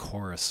automatically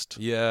chorused.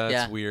 yeah,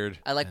 Yeah. it's weird.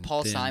 I like and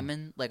Paul thin.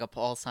 Simon, like a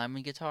Paul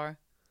Simon guitar,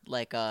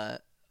 like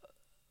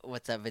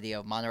what's that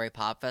video? Monterey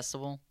Pop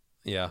Festival.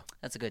 Yeah.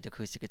 That's a good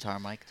acoustic guitar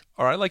mic.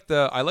 Or I like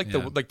the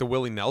Yeah.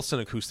 Willie Nelson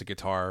acoustic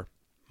guitar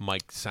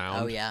mic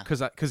sound. Oh, yeah.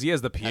 because he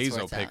has the That's where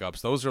piezo it's at.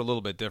 pickups. Those are a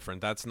little bit different.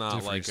 That's not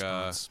Different like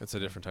response. it's a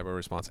different type of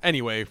response.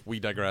 Anyway,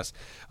 we digress.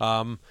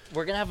 We're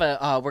gonna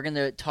have we're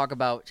gonna talk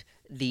about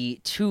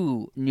the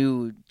 2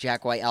 new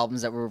Jack White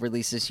albums that were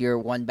released this year.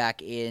 One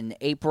back in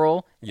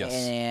April, Yes.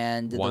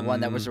 and the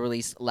one that was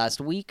released last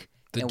week.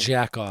 The And-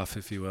 jack off,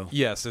 if you will.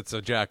 Yes, it's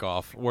a jack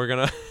off. We're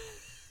gonna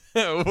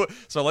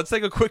so let's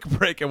take a quick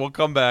break and we'll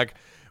come back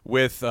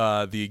with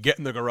the Get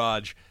in the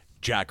Garage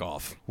jack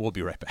off. We'll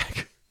be right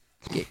back.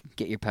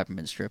 Get your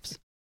peppermint strips.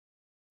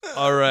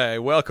 All right,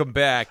 welcome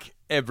back,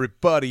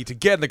 everybody, to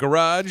Get in the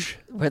Garage.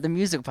 We're the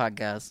music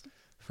podcast.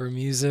 For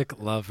music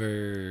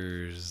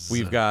lovers.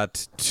 We've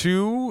got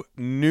 2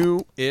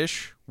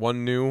 new-ish,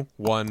 one new,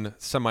 one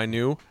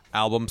semi-new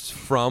albums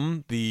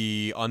from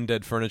the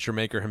Undead Furniture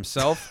Maker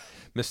himself,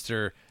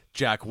 Mr.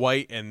 Jack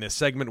White, and this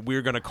segment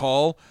we're going to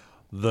call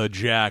The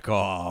Jack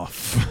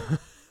Off.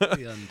 the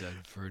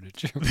undead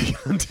furniture. The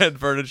Undead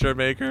Furniture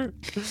Maker,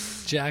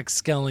 Jack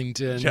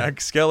Skellington. Jack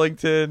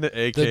Skellington,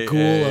 a.k.a. the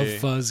ghoul of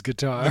fuzz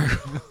guitar.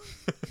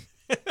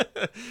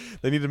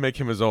 They need to make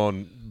him his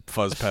own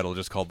fuzz pedal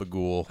just called the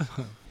Ghoul.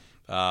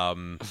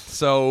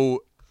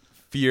 So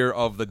Fear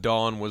of the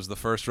Dawn was the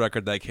first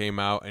record that came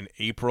out in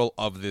April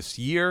of this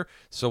year.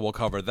 So we'll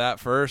cover that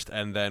first,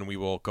 and then we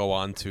will go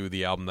on to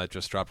the album that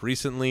just dropped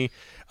recently.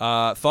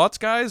 Thoughts,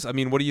 guys? I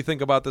mean, what do you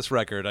think about this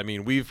record? I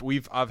mean,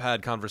 I've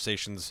had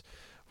conversations.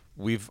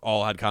 We've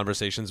all had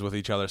conversations with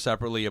each other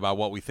separately about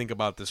what we think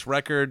about this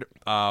record.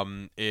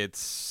 It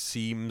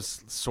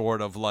seems sort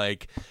of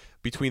like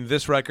between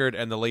this record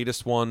and the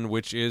latest one,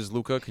 which is,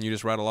 Luca, can you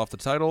just rattle off the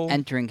title?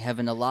 Entering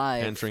Heaven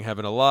Alive. Entering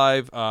Heaven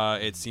Alive.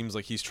 It seems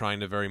like he's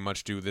trying to very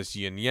much do this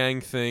yin yang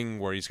thing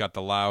where he's got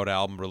the loud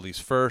album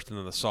released first and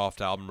then the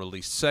soft album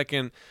released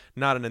second.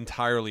 Not an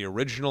entirely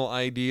original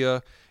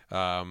idea.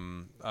 A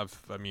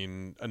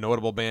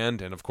notable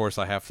band, and of course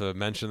I have to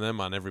mention them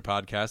on every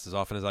podcast as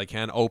often as I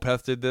can.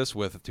 Opeth did this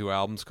with 2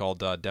 albums called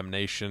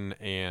Damnation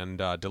and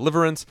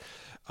Deliverance.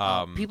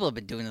 People have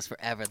been doing this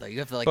forever, though. You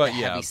have the but the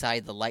heavy yeah.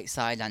 side, the light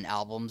side on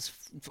albums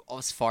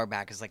as far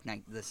back as like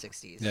the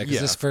 60s. Yeah, because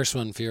Yeah. this first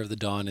one, Fear of the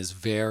Dawn, is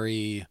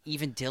very.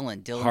 Even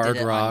Dylan Hard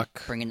did it rock.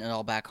 on Bringing It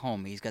All Back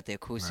Home. He's got the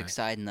acoustic Right.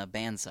 side and the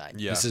band side.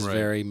 Yeah, This is right.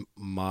 very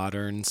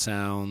modern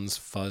sounds,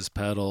 fuzz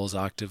pedals,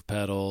 octave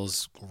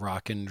pedals,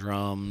 rockin'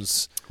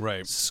 drums,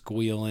 Right.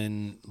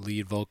 squealing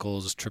lead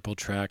vocals, triple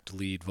tracked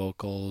lead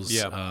vocals.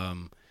 Yeah.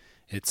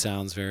 It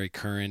sounds very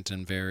current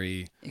and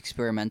very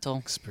Experimental.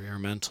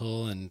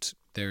 experimental, and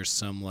there's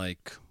some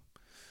like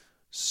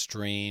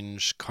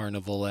strange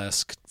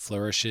carnival-esque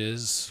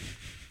flourishes.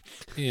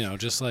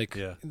 Just like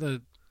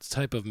the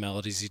type of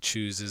melodies he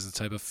chooses, the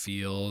type of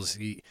feels.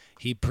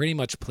 He pretty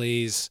much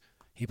plays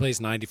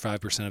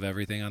 95% of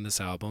everything on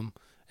this album,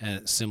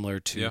 and similar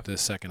to the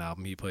second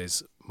album, he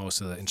plays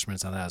most of the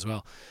instruments on that as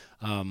well.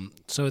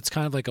 So it's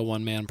kind of like a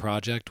one-man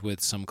project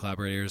with some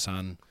collaborators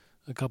on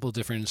a couple of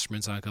different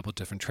instruments on a couple of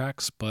different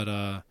tracks, but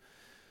I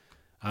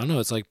don't know,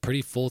 it's like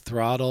pretty full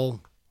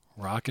throttle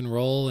rock and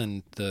roll,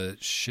 and the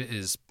shit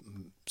is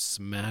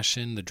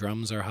smashing. The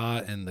drums are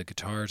hot and the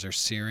guitars are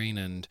searing,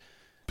 and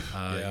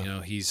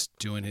he's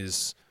doing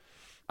his,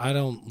 I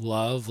don't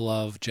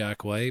love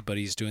Jack White, but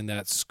he's doing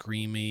that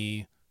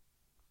screamy,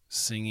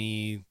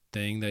 singy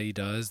thing that he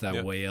does,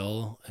 that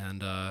wail,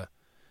 and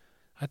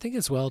I think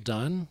it's well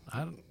done.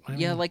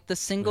 Like the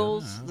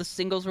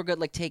singles were good.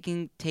 Like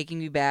Taking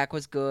Me Back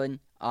was good.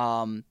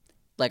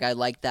 Like I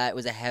like that. It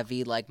was a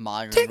heavy, like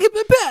modern. Taking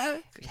me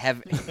back.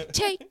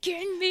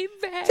 Taking me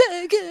back.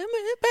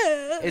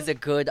 It's a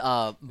good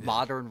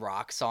modern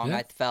rock song. Yeah.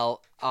 I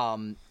felt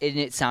and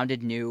it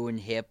sounded new and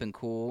hip and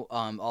cool.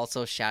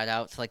 Also shout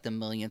out to like the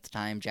millionth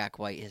time Jack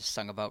White has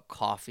sung about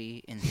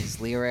coffee in his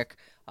lyric.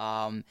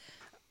 How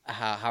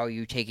are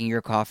you taking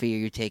your coffee? Are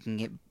you taking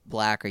it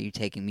black? Are you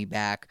taking me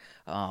back?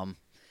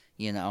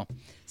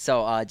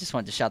 So I just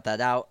wanted to shout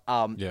that out.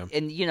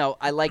 And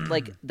I liked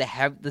like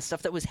the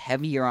stuff that was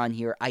heavier on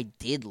here. I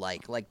did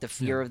like the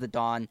Fear of the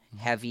Dawn,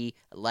 heavy.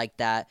 I liked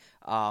that.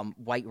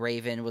 White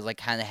Raven was like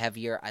kind of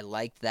heavier. I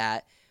liked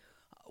that.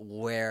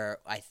 Where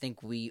I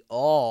think we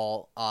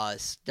all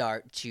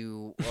start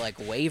to like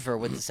waver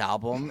with this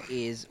album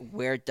is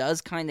where it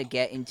does kind of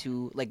get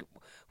into like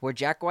where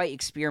Jack White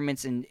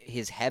experiments in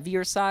his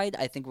heavier side.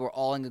 I think we're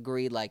all in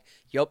agree, like,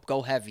 yup,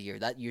 go heavier.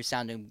 That you're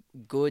sounding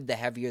good the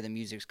heavier the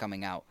music's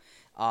coming out.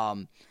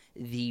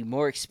 The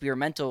more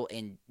experimental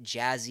and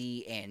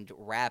jazzy and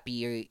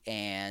rappy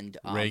and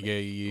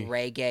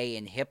reggae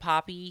and hip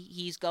hoppy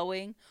he's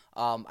going.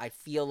 I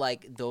feel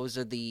like those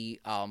are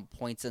the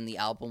points in the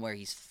album where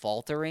he's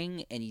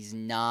faltering and he's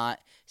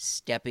not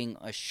stepping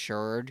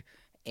assured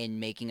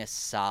in making a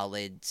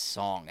solid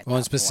song.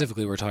 And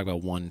specifically, we're talking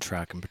about one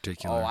track in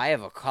particular. Oh, I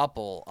have a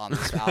couple on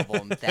this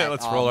album that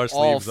let's roll our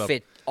sleeves up.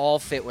 All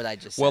fit what I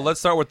just said. Well, let's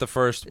start with the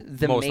first,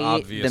 most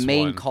obvious The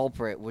main one.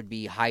 culprit would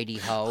be Heidi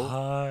Ho.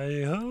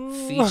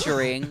 Hi-ho.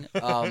 Featuring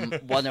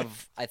one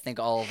of, I think,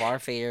 all of our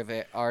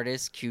favorite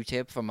artists,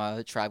 Q-Tip from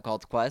A Tribe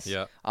Called Quest.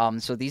 Yeah.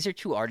 So these are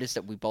two artists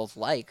that we both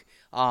like.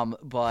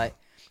 But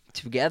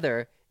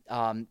together,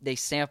 they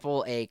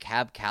sample a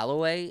Cab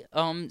Calloway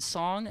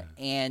song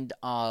and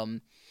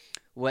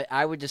what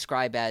I would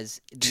describe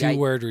as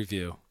two-word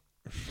review.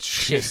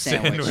 Shit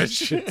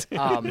sandwich.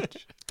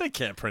 They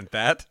can't print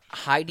that.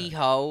 Heidi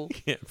Ho.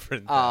 Can't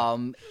print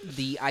that.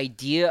 The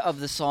idea of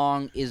the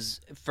song is,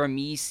 for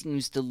me,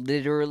 seems to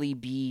literally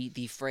be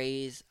the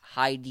phrase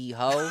Heidi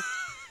Ho.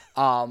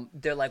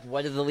 They're like,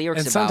 what are the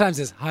lyrics and about? Sometimes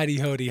it's Heidi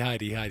Hody,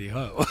 Heidi, Heidi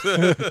Ho.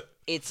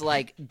 It's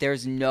like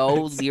there's no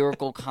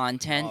lyrical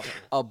content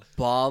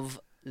above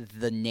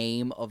the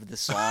name of the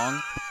song,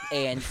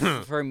 and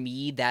for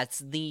me that's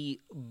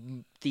the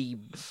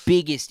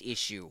biggest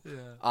issue.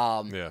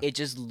 It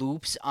just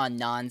loops on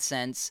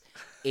nonsense.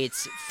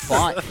 It's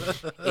fun.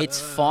 It's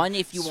fun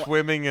if you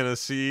swimming in a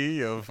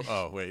sea of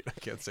I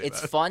can't say it's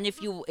that. Fun if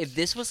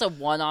this was a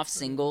one-off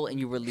single and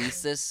you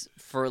release this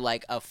for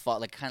like a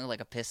fun, like kind of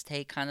like a piss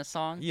take kind of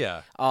song.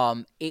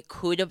 It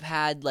could have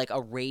had like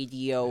a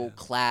radio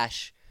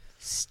clash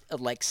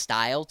like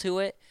style to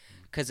it.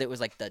 Because it was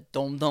like the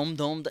dum dum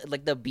dum,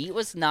 like the beat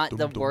was not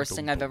the worst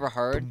thing I've ever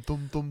heard.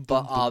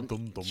 But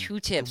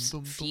Q-Tip's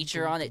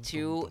feature on it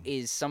too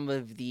is some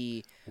of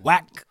the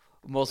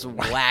most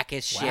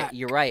wackest shit.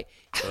 You're right,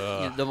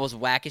 the most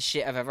wackest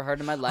shit I've ever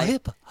heard in my life.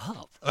 Hip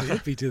hop,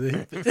 hippie to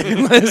the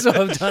hip. So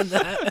I've done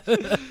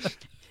that.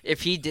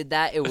 If he did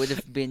that, it would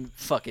have been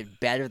fucking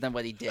better than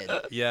what he did.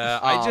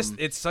 Yeah,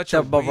 it's such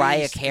the a Mariah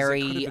waste,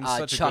 Carey,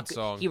 such Chuck. a good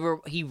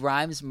song. He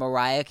rhymes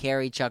Mariah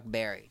Carey, Chuck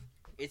Berry.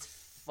 It's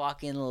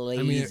fucking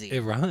lazy. I mean, it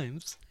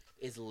rhymes.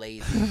 It's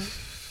lazy.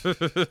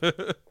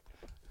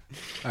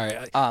 All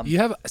right.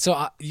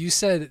 You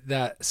said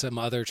that some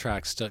other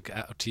tracks stuck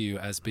out to you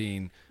as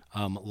being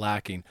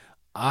lacking.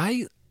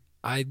 I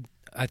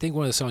think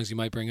one of the songs you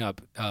might bring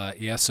up,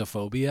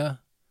 Yesophobia.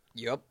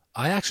 Yep.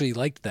 I actually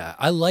liked that.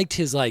 I liked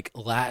his like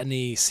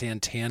Latin-y,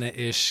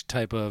 Santana-ish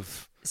type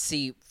of.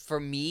 See, for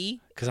me,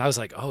 because I was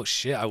like, oh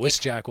shit, I wish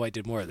Jack White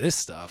did more of this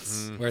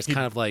stuff. Where it's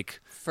kind of like,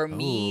 for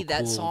me,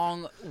 that cool.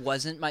 song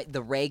wasn't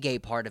the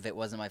reggae part of it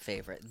wasn't my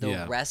favorite.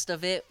 The rest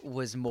of it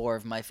was more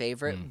of my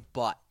favorite,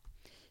 but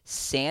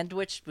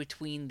sandwiched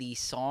between the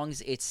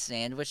songs it's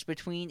sandwiched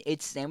between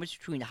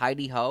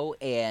Heidi Ho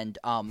and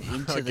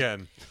into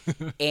again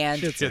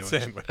and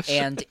sandwich.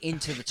 And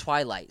Into the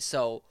Twilight.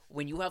 So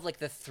when you have like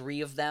the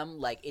three of them,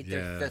 like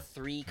the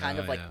three kind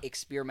of like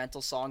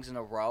experimental songs in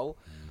a row,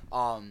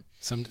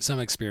 some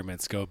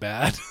experiments go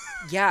bad.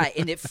 Yeah,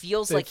 and it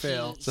feels like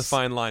fail. It's a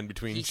fine line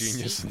between he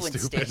genius and sequenced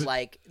stupid. it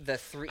like the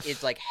three.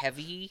 It's like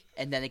heavy,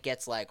 and then it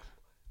gets like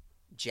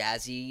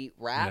jazzy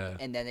rap, Yeah.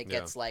 and then it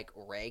gets like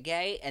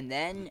reggae, and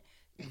then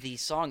the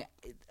song,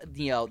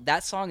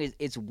 that song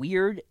it's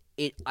weird.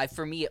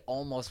 For me it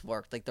almost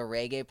worked. Like the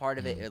reggae part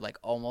of it like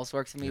almost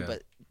works for me,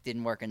 but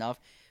didn't work enough.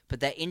 But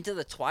that Into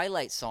the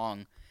Twilight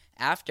song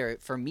after,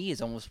 for me,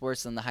 is almost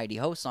worse than the Heidi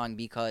Ho song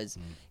because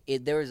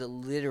there is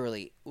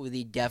literally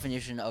the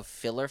definition of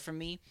filler for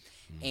me,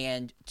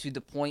 and to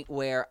the point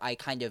where I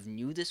kind of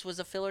knew this was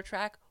a filler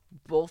track.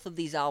 Both of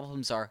these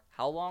albums are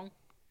how long?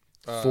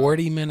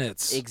 40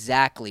 minutes.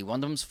 Exactly. One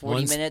of them's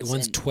 40 minutes.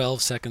 One's and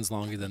 12 seconds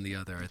longer than the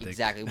other, I think.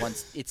 Exactly.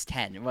 One's it's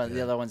 10.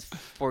 The other one's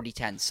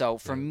 40-10. So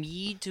for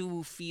me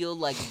to feel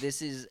like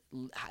this is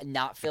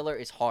not filler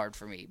is hard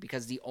for me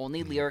because the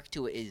only lyric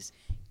to it is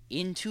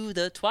 "Into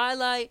the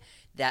Twilight"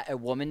 that a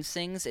woman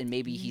sings, and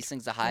maybe he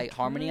sings the high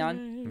harmony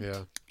on.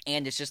 Yeah.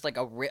 And it's just like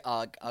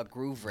a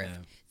groove riff.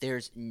 Yeah.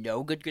 There's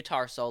no good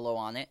guitar solo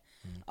on it.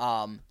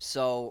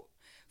 So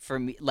for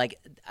me, like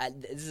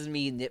this is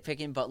me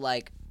nitpicking, but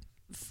like,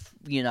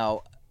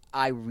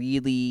 I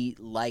really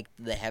like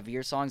the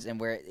heavier songs, and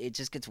where it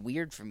just gets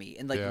weird for me.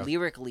 And like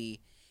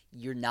lyrically,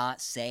 you're not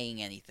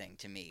saying anything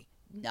to me.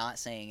 Not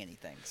saying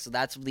anything. So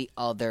that's the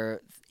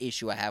other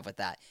issue I have with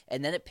that.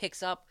 And then it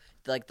picks up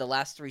like the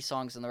last 3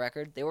 songs on the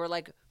record. They were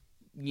like,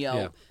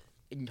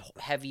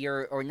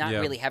 heavier, or not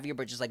really heavier,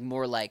 but just like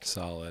more like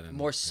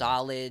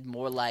solid,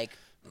 more like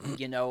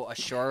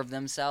assured of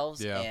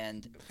themselves.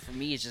 And for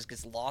me, it just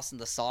gets lost in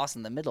the sauce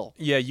in the middle.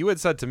 Yeah, you had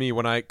said to me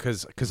when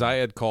because I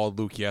had called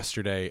Luke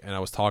yesterday and I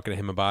was talking to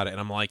him about it, and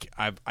I'm like,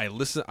 I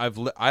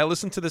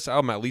listened to this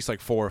album at least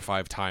like 4 or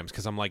 5 times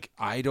because I'm like,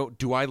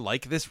 do I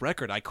like this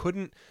record? I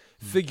couldn't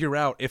figure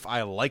out if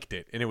I liked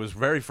it, and it was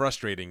very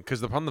frustrating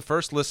because upon the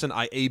first listen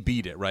I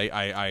A-B'd it, right?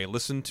 I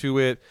listened to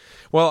it.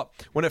 Well,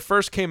 when it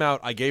first came out,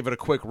 I gave it a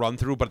quick run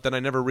through, but then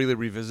I never really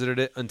revisited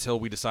it until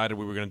we decided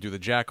we were going to do the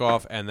Jack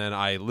Off, and then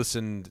I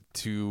listened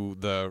to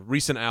the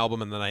recent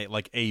album, and then I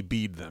like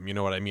A-B'd them, you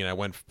know what I mean? I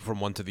went from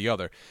one to the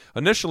other.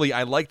 Initially,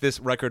 I liked this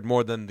record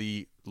more than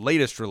the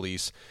latest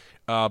release,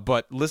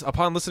 but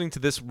upon listening to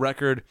this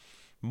record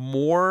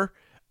more,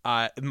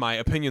 my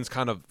opinions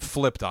kind of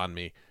flipped on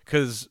me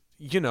because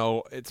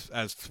it's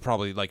as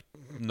probably like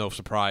no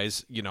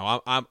surprise.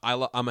 I'm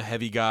a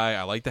heavy guy.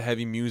 I like the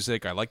heavy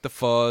music. I like the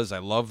fuzz. I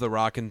love the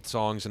rockin'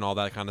 songs and all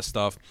that kind of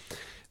stuff.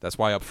 That's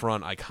why up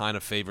front I kind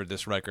of favored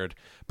this record.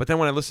 But then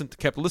when I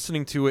kept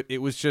listening to it, it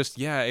was just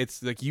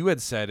it's like you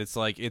had said. It's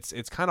like it's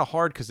kind of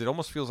hard because it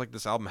almost feels like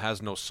this album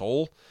has no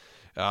soul,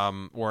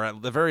 or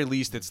at the very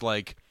least, it's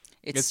like.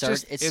 It's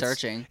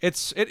searching. It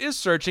is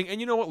searching, and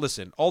you know what?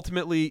 Listen,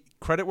 ultimately,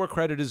 credit where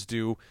credit is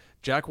due.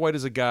 Jack White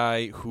is a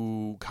guy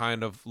who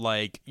kind of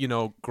like,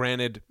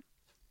 granted,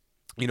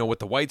 with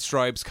the White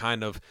Stripes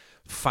kind of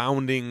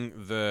founding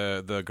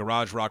the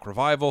garage rock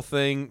revival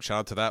thing. Shout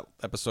out to that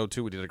episode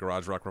too. We did a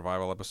garage rock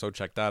revival episode.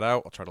 Check that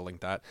out. I'll try to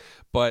link that.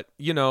 But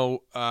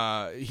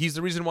he's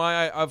the reason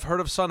why I've heard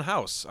of Son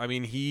House. I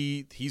mean,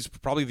 he's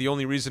probably the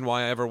only reason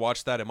why I ever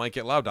watched that It Might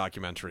Get Loud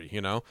documentary.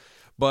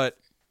 But.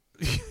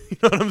 You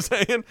know what I'm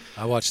saying?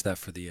 I watched that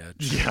for the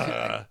edge.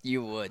 Yeah.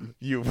 You would.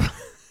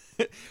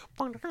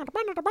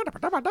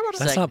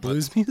 That's not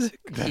blues music.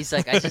 He's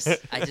like, I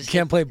just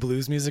can't play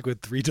blues music with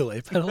 3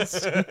 delay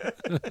pedals.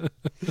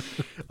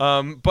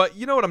 But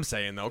you know what I'm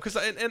saying though, because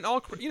and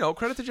all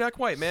credit to Jack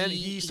White, man.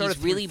 He started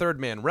really Third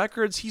Man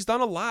Records. He's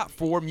done a lot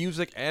for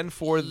music and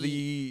for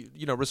the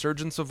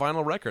resurgence of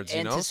vinyl records.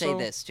 And to say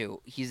this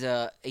too, he's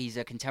a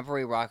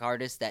contemporary rock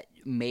artist that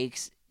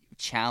makes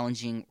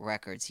challenging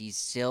records. He's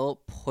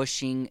still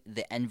pushing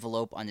the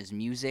envelope on his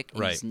music,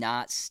 and he's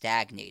not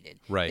stagnated.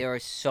 Right. There are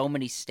so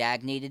many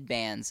stagnated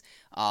bands.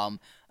 I'm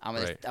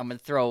gonna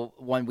throw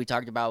one we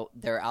talked about,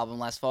 their album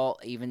last fall,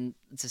 even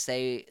to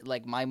say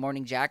like My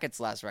Morning Jacket's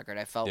last record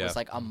I felt was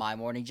like a My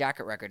Morning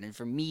Jacket record. And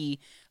for me,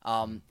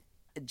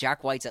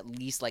 Jack White's at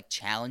least like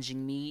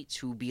challenging me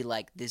to be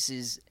like, this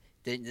is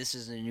a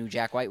new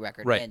Jack White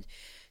record. Right. And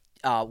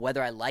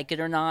whether I like it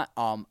or not,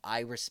 I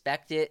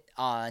respect it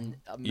on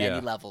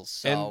many levels.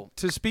 So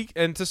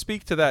and to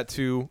speak to that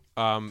too,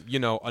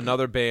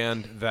 another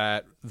band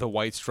that the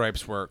White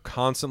Stripes were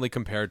constantly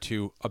compared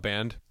to, a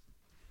band,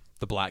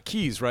 the Black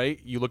Keys, right?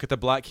 You look at the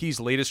Black Keys'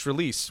 latest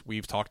release.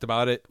 We've talked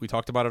about it. We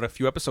talked about it a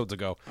few episodes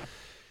ago.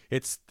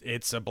 It's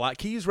a Black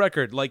Keys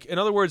record. Like, in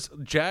other words,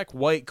 Jack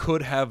White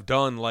could have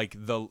done like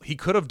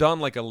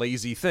a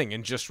lazy thing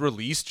and just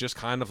released just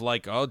kind of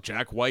like, oh,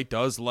 Jack White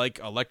does like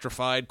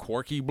electrified,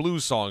 quirky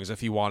blues songs if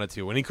he wanted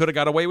to, and he could have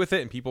got away with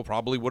it, and people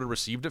probably would have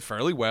received it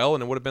fairly well,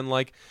 and it would have been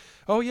like,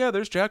 oh yeah,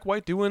 there's Jack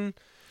White doing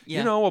a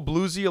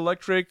bluesy,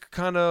 electric,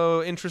 kind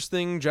of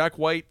interesting Jack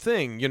White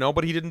thing,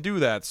 but he didn't do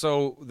that.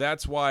 So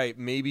that's why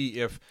maybe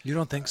if you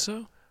don't think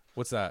so.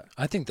 What's that?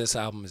 I think this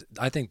album is.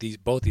 I think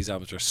both these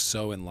albums are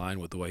so in line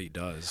with the way he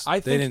does. They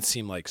didn't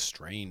seem like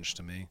strange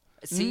to me.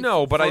 See,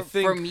 no, but I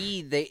think for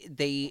me,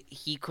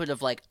 he could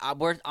have like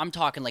I'm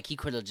talking like he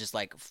could have just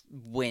like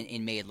went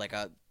and made like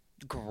a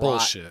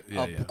Bullshit.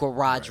 Yeah, yeah.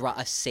 garage rock,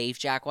 a safe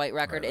Jack White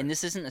record, and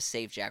this isn't a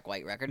safe Jack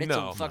White record. It's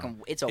No. a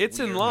fucking. It's a. It's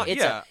in weird, line-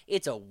 It's yeah.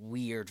 it's a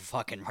weird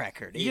fucking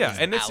record. It Yeah, is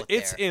and out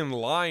it's there. in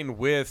line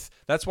with.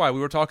 That's why we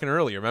were talking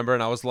earlier, remember?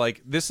 And I was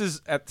like, this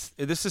is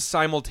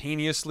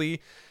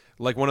simultaneously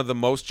like one of the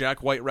most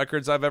Jack White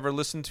records I've ever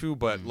listened to,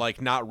 but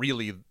like not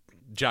really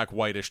Jack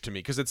White-ish to me,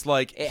 because it's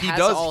like It he has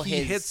does all he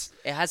his, hits.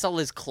 It has all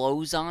his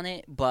clothes on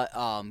it, but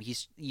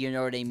he's, you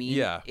know what I mean?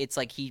 Yeah. It's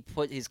like he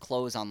put his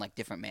clothes on like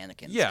different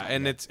mannequins. Yeah,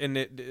 kinda. and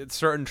it's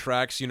certain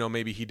tracks,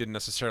 maybe he didn't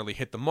necessarily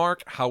hit the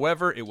mark.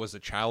 However, it was a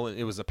challenge.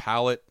 It was a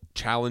palate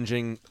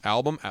challenging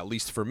album, at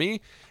least for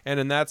me. And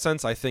in that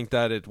sense, I think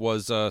that it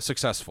was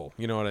successful.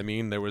 You know what I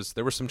mean? There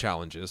were some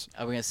challenges.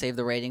 Are we gonna save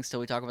the ratings till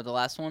we talk about the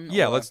last one?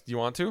 Yeah, or- Do you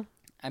want to?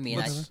 I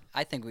mean,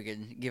 I think we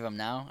could give them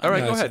now. All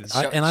right, I go mean, ahead. show-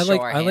 I show like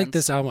our I like hands.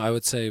 this album. I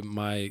would say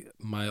my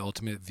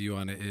ultimate view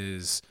on it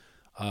is,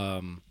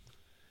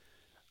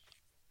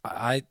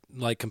 I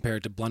like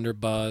compared to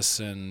Blunderbuss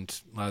and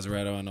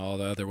Lazaretto and all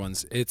the other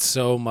ones. It's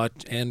so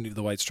much, and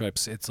the White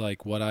Stripes. It's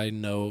like what I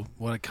know,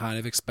 what I kind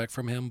of expect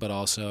from him, but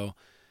also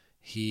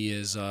he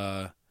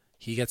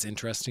gets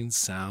interesting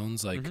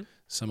sounds. Like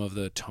some of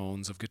the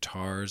tones of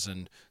guitars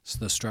and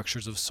the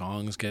structures of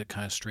songs get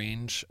kind of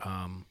strange.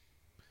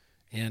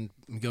 And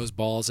he goes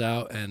balls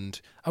out, and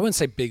I wouldn't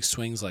say big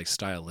swings like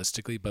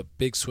stylistically, but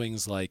big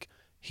swings like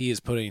he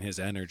is putting his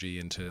energy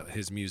into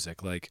his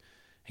music. Like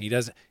he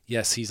doesn't.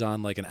 Yes, he's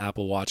on like an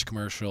Apple Watch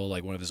commercial,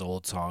 like one of his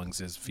old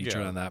songs is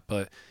featured on that,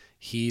 but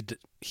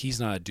he's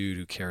not a dude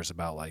who cares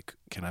about like,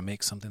 can I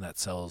make something that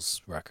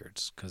sells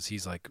records? Because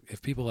he's like, if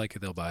people like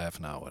it, they'll buy it. If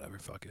not, whatever,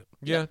 fuck it.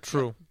 Yeah,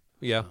 true.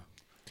 Yeah.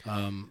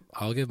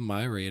 I'll give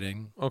my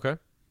rating Okay.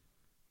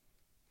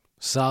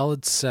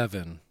 solid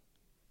 7.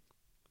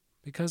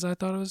 Because I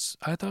thought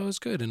it was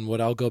good, and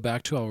what I'll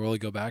really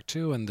go back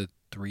to, and the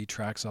 3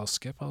 tracks I'll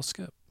skip.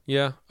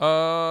 Yeah.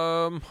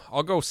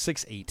 I'll go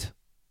 6.8.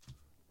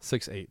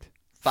 6.8.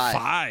 5.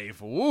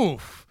 5.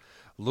 Oof.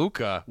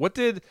 Luca. What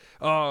did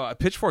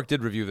Pitchfork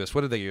did review this?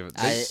 What did they give it?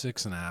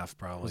 6.5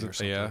 probably, Was it- or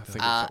something. yeah, like that. I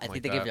think I something think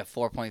like they gave that. it a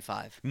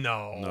 4.5.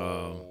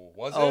 No.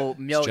 Was it? Oh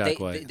no, Jack they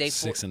White, they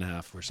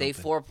 6.5 or something. they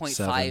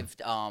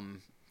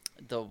 4.5.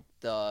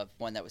 The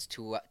one that was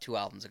two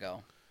albums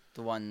ago.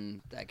 The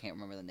one that I can't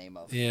remember the name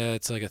of. Yeah,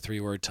 it's like a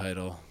 3-word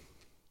title.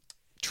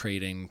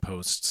 Trading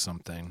post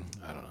something.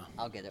 I don't know.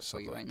 I'll get it for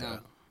Something you right like now.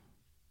 that.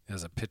 It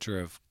has a picture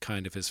of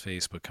kind of his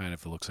face, but kind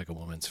of looks like a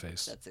woman's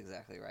face. That's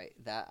exactly right.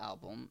 That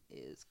album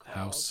is called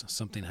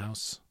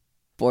House.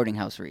 Boarding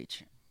House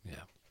Reach. Yeah.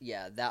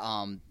 Yeah, that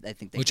I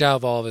think they Which out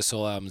of all of his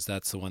soul albums,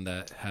 that's the one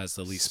that has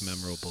the least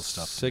memorable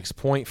stuff. to me.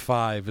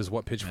 6.5 is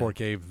what Pitchfork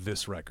gave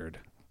this record.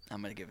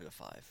 I'm gonna give it a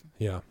 5.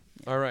 Yeah.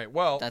 All right.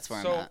 Well, That's where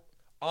I'm so at.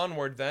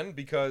 onward then,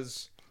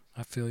 because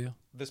I feel you.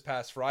 this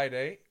past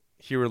Friday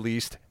he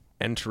released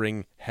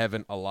 "Entering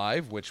Heaven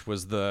Alive," which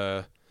was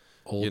the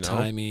Old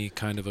timey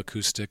kind of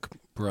acoustic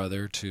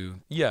brother to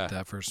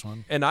that first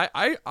one. And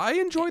I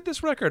enjoyed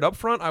this record. Up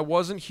front, I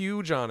wasn't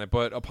huge on it,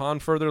 but upon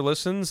further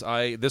listens,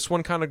 this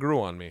one kind of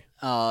grew on me.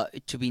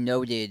 To be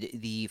noted,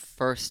 the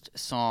first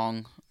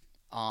song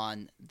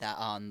on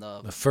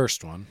the The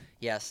first one,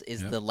 yes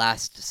is Yep. the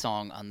last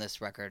song on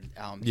this record.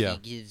 Yeah. He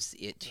gives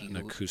it to an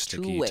you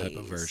acoustic-y 2 type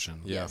of ways.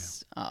 version. Yeah.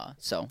 Yes.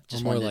 So or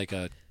just more wanted to- like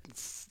a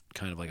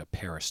kind of like a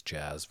Paris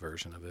jazz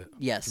version of it.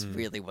 yes,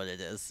 really what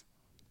it is.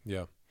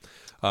 Yeah.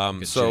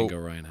 Like a So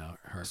Django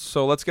Reinhardt.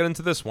 so let's get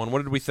into this one. What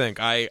did we think?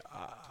 I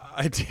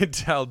did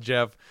tell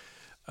Jeff,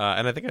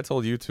 and I think I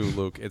told you too,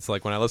 Luke. It's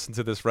like when I listened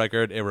to this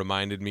record, it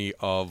reminded me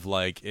of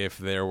like if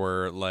there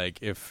were like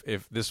if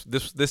this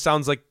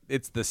sounds like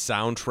it's the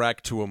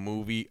soundtrack to a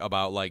movie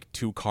about like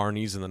 2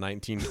 carnies in the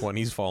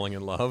 1920s falling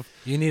in love.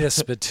 You need a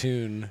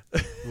spittoon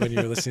when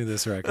you're listening to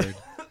this record.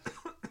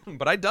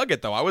 But I dug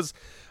it though. I was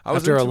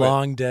After a into it.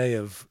 long day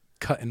of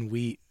cutting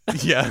wheat.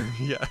 Yeah.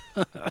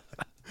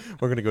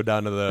 We're gonna go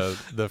down to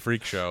the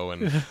freak show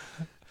and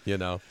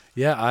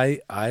Yeah,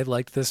 I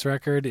liked this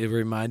record. It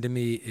reminded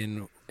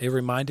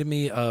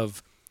me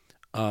of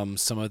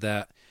some of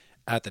that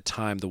at the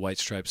time, the White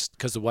Stripes,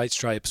 because the White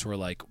Stripes were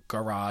like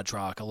garage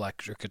rock,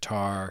 electric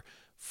guitar,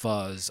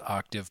 fuzz,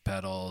 octave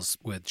pedals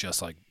with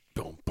just like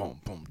boom,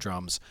 boom, boom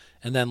drums,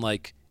 and then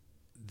like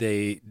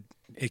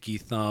Icky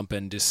Thump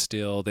and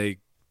Distill, they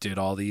did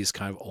all these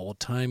kind of old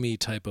timey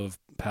type of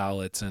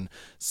palettes and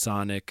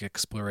sonic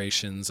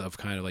explorations of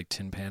kind of like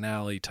Tin Pan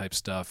Alley type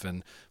stuff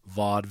and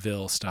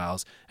vaudeville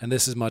styles. And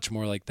this is much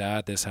more like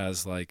that. This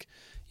has like,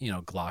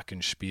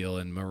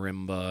 glockenspiel and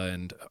marimba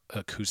and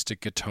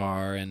acoustic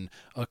guitar and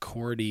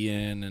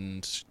accordion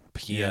and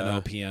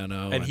piano.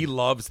 and he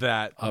loves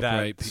that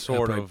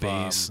sort upright of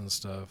bass and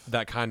stuff.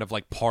 that kind of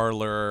like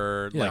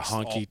parlor, Yeah, like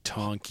honky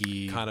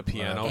tonky kind of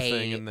piano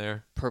thing in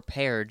there.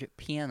 Prepared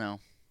piano.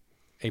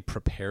 A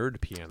prepared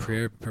piano.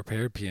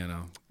 Prepared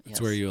piano. It's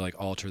Yes. where you like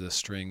alter the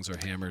strings or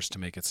hammers to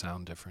make it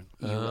sound different.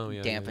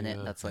 You dampen it.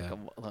 yeah. That's like Yeah.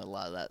 a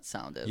lot of that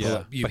sound is.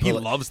 Yeah, You but he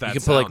put- loves that. You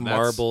can put like sound. That's-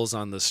 marbles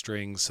on the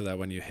strings so that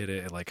when you hit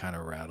it, it like kind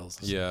of rattles.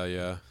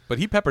 Yeah. But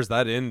he peppers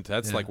that in.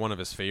 That's Yeah. like one of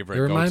his favorite It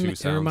go-to remind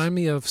sounds.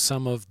 me of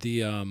some of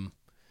the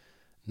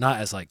not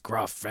as like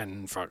gruff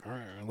and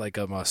like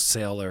a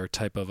sailor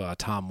type of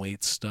Tom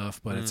Waits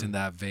stuff, but it's in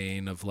that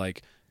vein of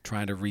like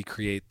trying to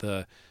recreate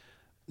the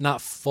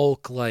not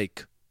folk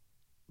like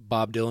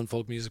Bob Dylan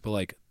folk music, but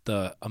like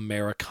the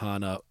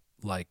Americana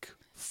like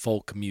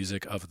folk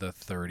music of the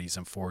 30s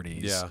and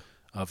 40s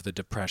of the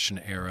Depression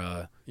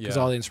era, because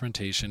all the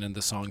instrumentation and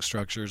the song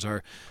structures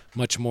are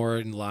much more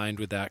in line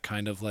with that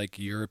kind of like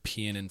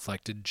European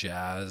inflected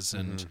jazz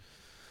and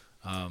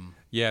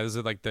this is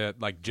like the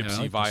gypsy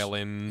like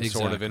violin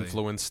sort of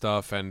influence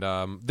stuff, and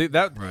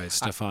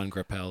Stefan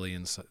Grappelli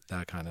and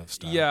that kind of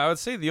stuff. Yeah, I would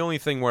say the only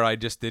thing where I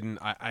just didn't,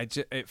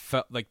 it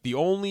felt like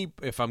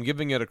if I'm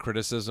giving it a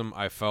criticism,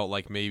 I felt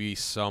like maybe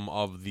some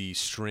of the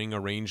string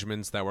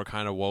arrangements that were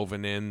kind of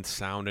woven in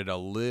sounded a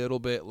little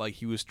bit like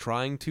he was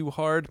trying too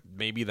hard.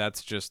 Maybe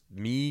that's just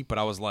me, but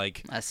I was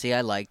like,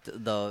 I liked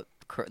the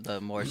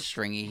more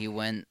stringy he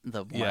went,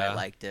 the more I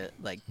liked it,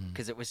 like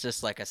because it was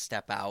just like a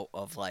step out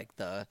of like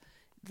the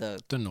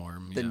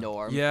norm. The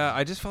norm. Yeah,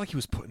 I just felt like he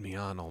was putting me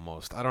on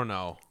almost. I don't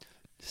know.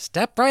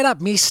 Step right up,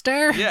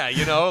 mister. Yeah,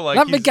 like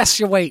let me guess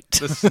your weight.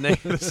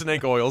 The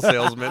snake oil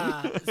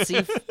salesman.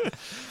 See,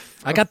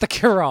 I got the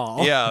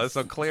cure-all. Yeah,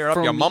 so clear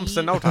up your mumps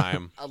in no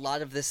time. A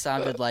lot of this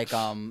sounded like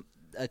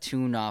a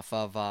tune off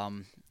of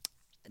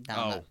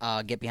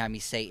Get Behind Me,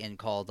 Satan,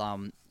 called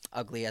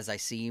 "Ugly as I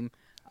Seem."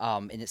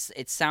 And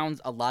it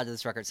sounds, a lot of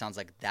this record sounds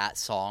like that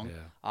song.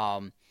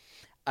 Yeah.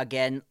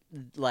 Again,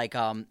 like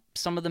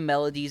some of the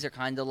melodies are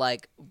kind of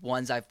like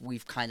ones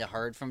we've kind of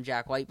heard from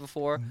Jack White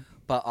before,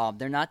 but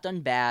they're not done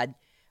bad.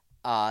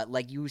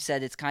 Like you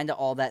said, it's kind of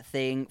all that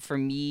thing for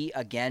me.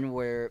 Again,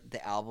 where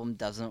the album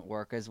doesn't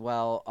work as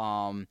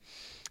well,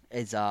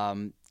 is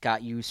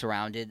 "Got You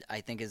Surrounded," I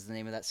think is the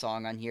name of that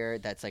song on here.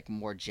 That's like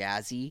more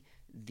jazzy.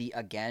 The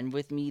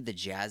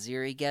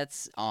jazzier he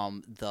gets,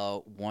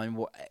 the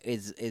one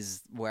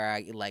is where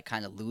I like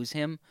kind of lose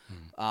him,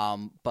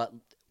 but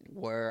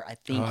where I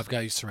think I've Got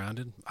You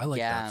Surrounded. I like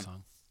that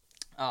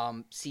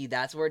song. See,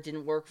 that's where it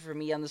didn't work for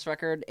me on this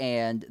record,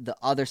 and the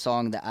other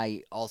song that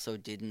I also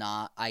did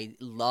not, I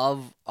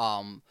love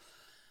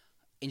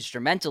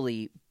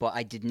instrumentally, but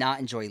I did not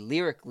enjoy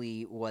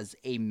lyrically, was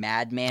 "A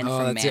Madman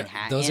from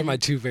Manhattan." Those are my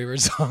two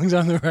favorite songs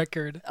on the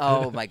record.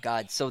 Oh my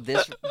god! So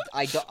this,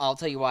 I'll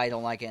tell you why I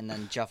don't like it, and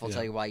then Jeff will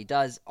tell you why he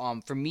does.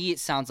 For me, it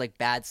sounds like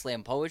bad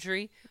slam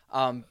poetry.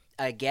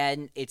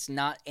 Again, it's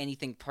not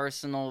anything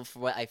personal for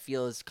what I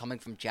feel is coming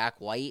from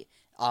Jack White.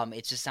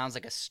 It just sounds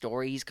like a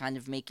story he's kind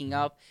of making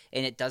up,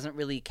 and it doesn't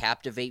really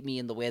captivate me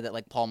in the way that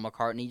like Paul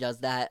McCartney does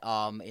that.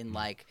 In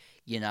like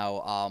in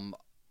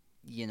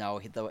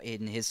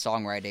his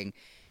songwriting,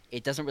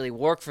 it doesn't really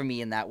work for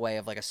me in that way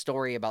of like a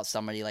story about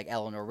somebody like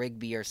Eleanor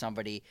Rigby or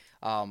somebody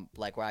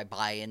like where I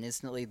buy in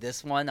instantly.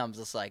 This one, I'm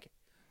just like,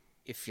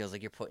 it feels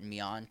like you're putting me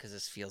on because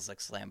this feels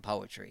like slam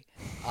poetry.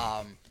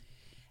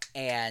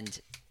 And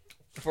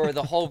for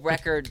the whole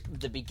record,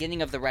 the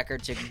beginning of the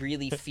record to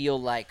really feel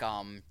like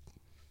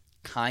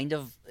kind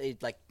of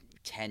like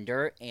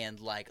tender and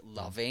like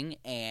loving,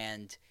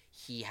 and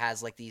he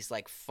has like these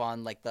like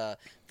fun, like the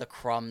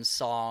crumbs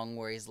song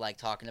where he's like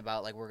talking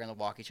about like we're gonna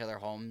walk each other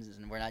home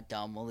and we're not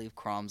dumb, we'll leave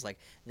crumbs, like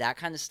that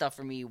kind of stuff.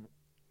 For me,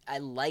 I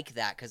like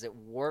that because it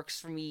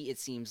works for me. It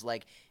seems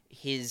like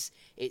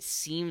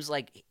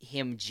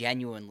him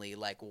genuinely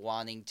like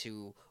wanting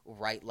to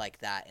write like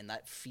that, and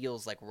that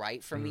feels like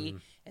right for me.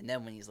 And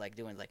then when he's like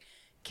doing like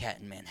cat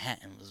in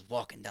Manhattan was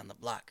walking down the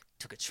block,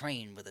 took a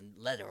train with a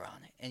letter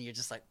on it, and you're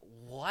just like,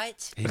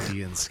 what?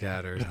 Indian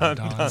scattered on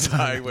Dawn's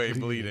highway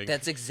bleeding.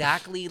 That's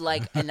exactly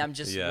like, and I'm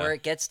just where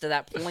it gets to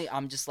that point,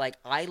 I'm just like,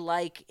 I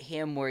like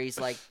him where he's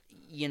like,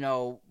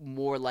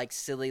 more like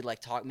silly, like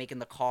making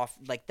the cough,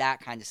 like that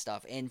kind of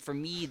stuff. And for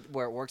me,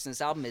 where it works in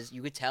this album is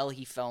you could tell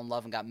he fell in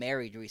love and got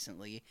married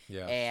recently.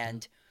 Yeah.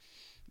 And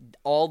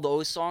all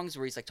those songs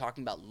where he's like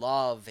talking about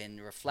love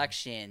and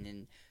reflection,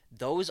 and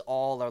those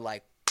all are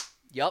like,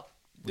 yep.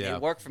 They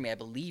work for me. I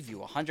believe you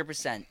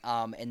 100%.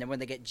 And then when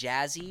they get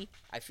jazzy,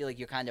 I feel like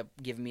you're kind of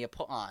giving me a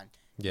put on.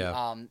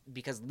 Yeah.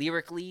 Because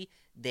lyrically,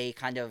 they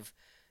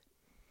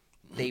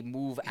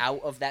move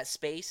out of that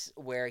space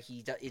where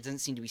it doesn't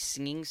seem to be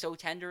singing so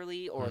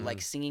tenderly or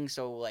like singing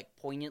so like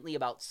poignantly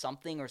about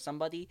something or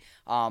somebody.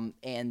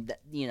 And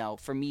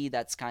for me,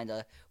 that's kind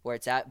of where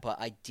it's at. But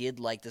I did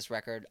like this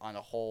record on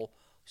a whole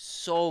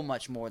so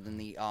much more than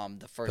the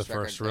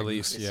first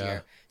release. This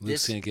year.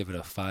 Luke's gonna give it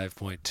a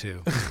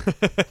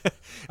 5.2.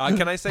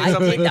 Can I say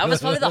something? That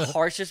was probably the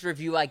harshest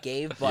review I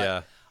gave,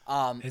 but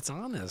it's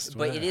honest.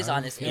 But it is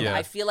honest, and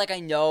I feel like I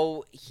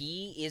know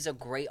he is a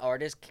great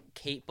artist,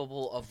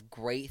 capable of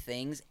great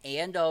things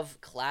and of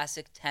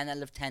classic 10 out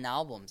of 10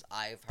 albums.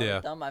 I've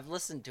heard them, I've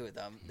listened to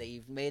them,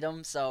 they've made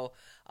them, so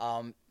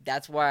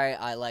that's why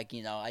I like,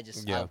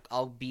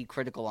 I'll be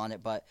critical on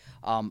it, but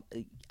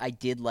I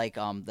did like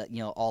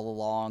that, All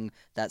Along,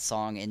 that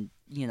song, and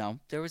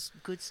there was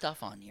good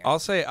stuff on here. I'll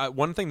say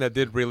one thing that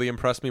did really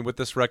impress me with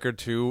this record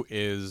too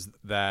is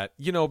that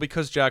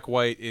because Jack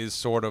White is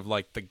sort of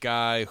like the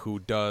guy who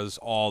does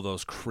all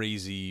those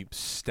crazy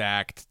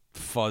stacked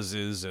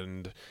fuzzes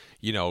and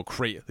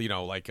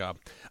like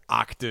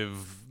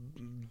octave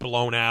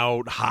blown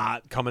out,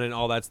 hot, coming in,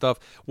 all that stuff.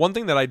 One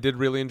thing that I did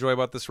really enjoy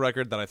about this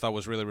record that I thought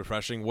was really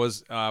refreshing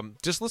was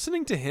just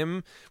listening to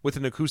him with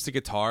an acoustic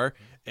guitar,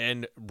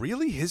 and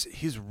really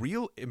his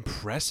real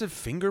impressive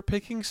finger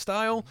picking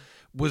style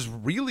was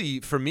really,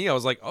 for me, I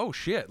was like, oh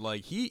shit,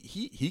 like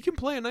he can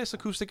play a nice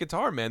acoustic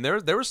guitar, man.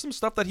 There was some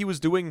stuff that he was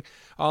doing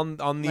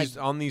on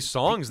these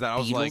songs that I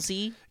was like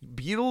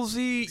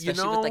Beatlesy,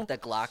 especially with like the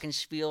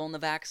glockenspiel in the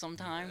back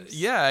sometimes.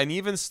 Yeah, and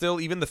even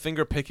the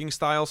finger picking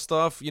style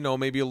stuff,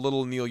 maybe a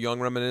little Neil Young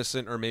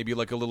reminiscent, or maybe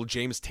like a little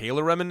James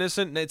Taylor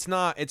reminiscent. It's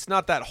not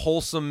that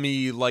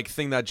wholesome-y like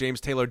thing that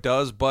James Taylor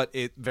does, but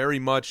it very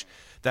much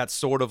that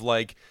sort of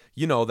like,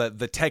 that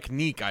the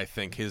technique, I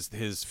think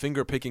his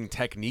finger picking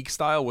technique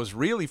style was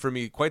really, for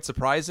me, quite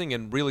surprising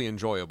and really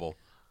enjoyable.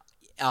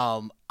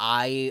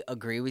 I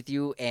agree with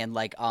you, and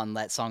like on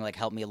that song, like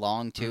 "Help Me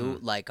Along" too.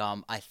 Like,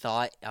 I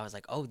thought, I was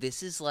like, oh,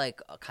 this is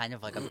like kind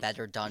of like a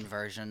better done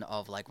version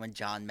of like when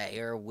John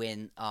Mayer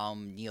went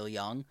Neil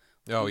Young.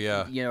 Oh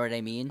yeah, you know what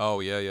I mean?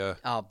 Oh yeah.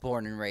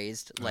 Born and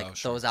Raised, like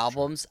sure, those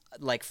albums.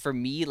 Like for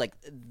me, like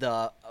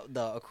the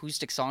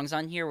acoustic songs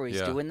on here where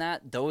he's doing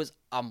that, those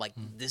I'm like,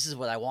 this is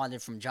what I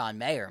wanted from John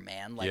Mayer,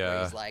 man. Like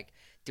where he's like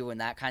doing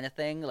that kind of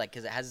thing, like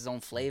because it has its own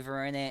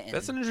flavor in it. And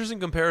that's an interesting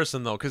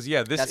comparison, though, because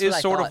this is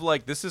sort of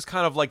like, this is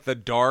kind of like the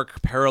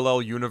dark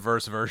parallel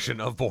universe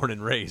version of Born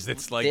and Raised.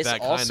 It's like this that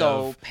kind of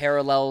also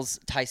parallels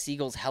Ty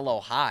Segall's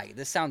Hello High.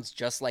 This sounds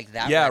just like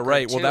that. Yeah, record,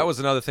 right. too. Well, that was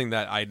another thing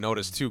that I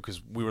noticed too,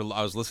 because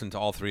I was listening to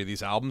all three of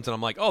these albums, and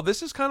I'm like, oh,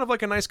 this is kind of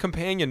like a nice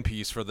companion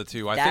piece for the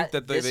two. I think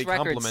that they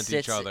complement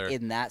each other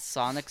in that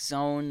sonic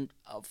zone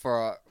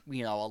for a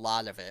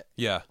lot of it.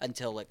 Yeah.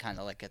 Until it kind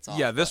of like gets off.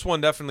 Yeah, this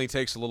one definitely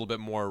takes a little bit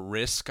more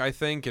risk, I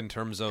think, in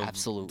terms of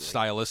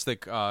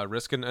stylistic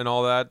risk and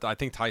all that. I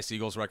think Ty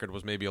Segall's record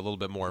was maybe a little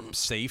bit more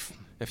safe,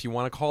 if you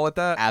want to call it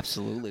that.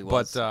 Absolutely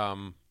was.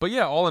 But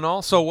yeah, all in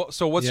all, so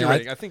what's your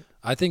rating?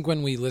 I think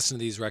when we listen to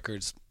these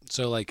records,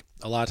 so like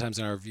a lot of times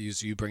in our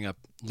reviews, you bring up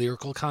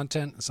lyrical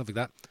content and stuff like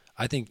that.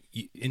 I think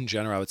in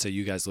general, I would say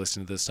you guys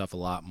listen to this stuff a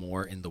lot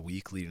more in the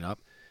week leading up,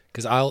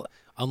 because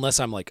unless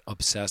I'm like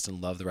obsessed and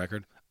love the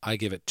record, I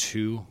give it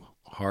 2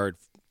 hard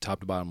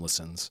top to bottom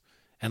listens,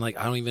 and like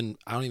I don't even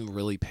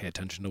really pay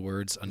attention to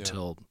words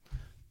until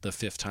the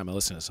 5th time I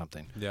listen to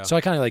something. Yeah. So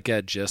I kind of like get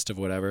a gist of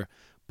whatever.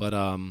 But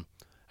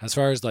as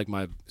far as like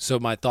my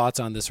thoughts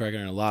on this record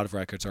and a lot of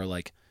records are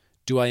like,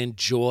 do I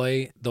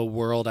enjoy the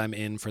world I'm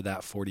in for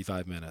that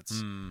 45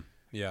 minutes?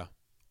 Yeah.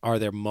 Are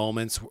there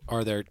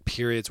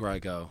periods where I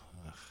go,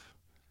 ugh,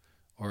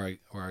 or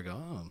I go,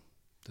 oh,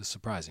 this is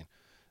surprising?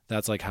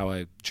 That's like how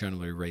I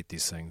generally rate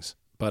these things.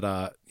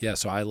 But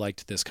so I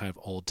liked this kind of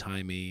old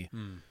timey,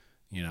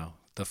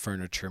 the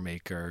furniture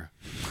maker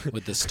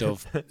with the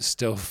stove,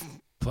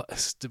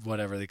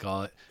 whatever they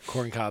call it,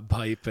 corncob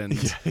pipe and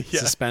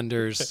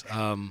suspenders.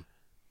 I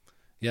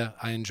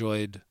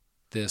enjoyed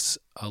this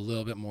a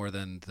little bit more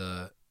than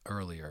the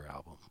earlier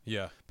album.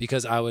 Yeah,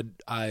 because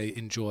I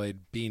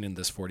enjoyed being in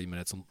this 40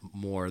 minutes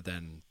more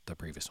than the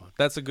previous one.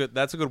 That's a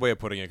good way of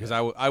putting it, because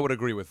I would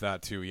agree with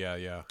that too.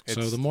 Yeah.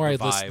 So the more I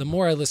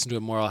listen to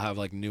it, more I'll have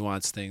like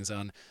nuanced things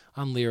on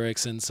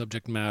lyrics and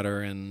subject matter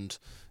and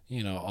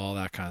all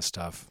that kind of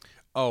stuff.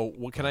 Oh,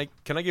 well, can I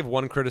give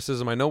one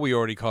criticism? I know we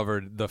already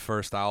covered the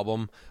first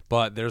album,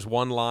 but there's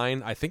one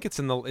line, I think it's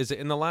is it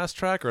in the last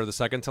track or the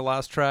second to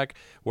last track,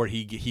 where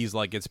he's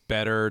like, it's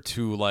better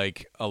to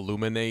like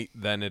illuminate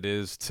than it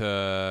is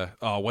to,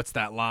 what's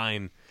that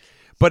line?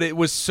 But it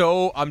was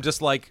so, I'm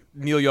just like,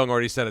 Neil Young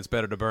already said it's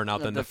better to burn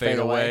out than to fade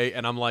away.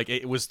 And I'm like,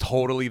 it was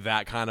totally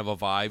that kind of a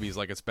vibe. He's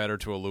like, it's better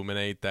to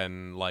illuminate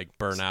than like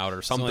burn out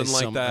or something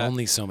like that.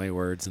 Only so many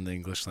words in the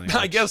English language.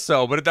 I guess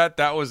so. But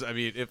that was, I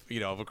mean, if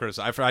of a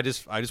criticism, I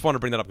just want to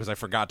bring that up because I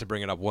forgot to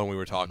bring it up when we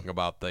were talking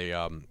about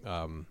the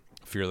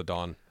Fear the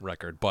Dawn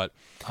record. But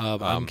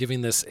I'm giving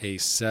this a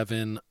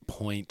 7.5.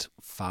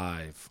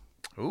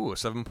 Ooh, a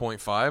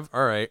 7.5.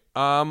 All right.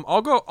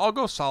 I'll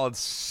go solid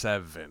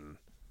 7.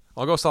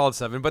 I'll go solid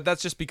 7, but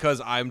that's just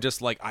because I'm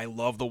just like, I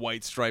love the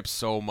White Stripes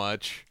so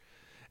much,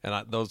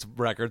 and those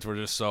records were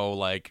just so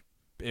like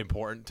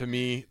important to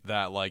me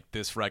that like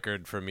this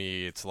record for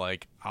me, it's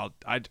like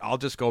I'll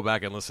just go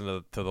back and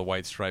listen to the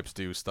White Stripes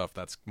do stuff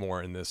that's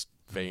more in this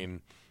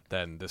vein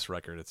than this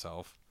record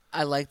itself.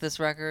 I like this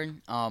record,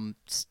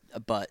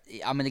 but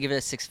I'm gonna give it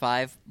a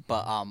 6.5.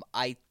 But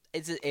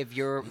if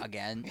you're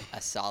again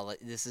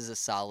this is a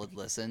solid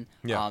listen.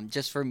 Yeah.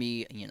 Just for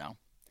me,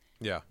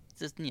 Yeah.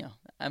 Just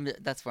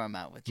that's where I'm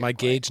at with my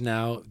gauge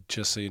now.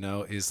 Just so you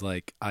know, is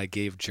like I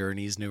gave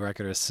Journey's new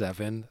record a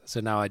 7, so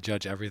now I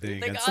judge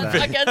everything against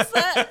that. Against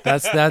that.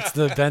 That's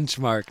the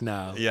benchmark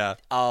now. Yeah.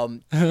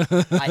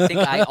 I think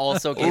I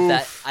also gave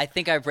that. I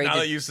think I rated. Now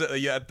that you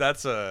said,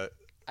 that's a.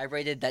 I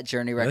rated that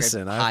Journey record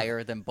Listen,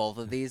 higher than both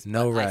of these.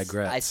 No but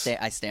regrets.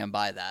 I stand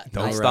by that.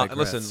 Don't No stop.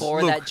 regrets. Listen,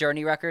 For Luke, that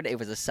Journey record, it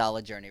was a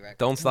solid Journey record.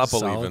 don't stop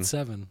Solid believing.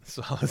 7.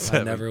 Solid I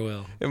 7. never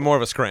will. More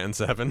of a Scranton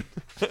 7.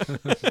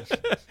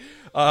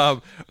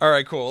 All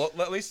right, cool.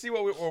 Let me see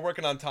what we're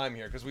working on time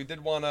here because we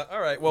did want to.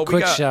 All right, well,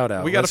 Quick shout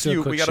out. We got Let's do a a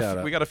few. quick shout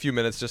out. We got a few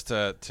minutes just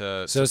to.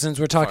 So since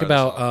we're talking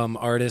about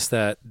artists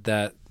that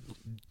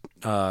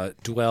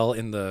dwell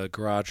in the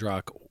garage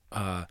rock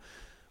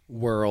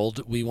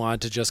world, we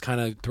want to just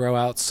kind of throw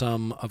out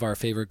some of our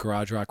favorite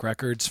garage rock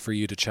records for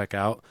you to check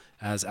out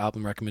as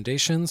album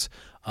recommendations.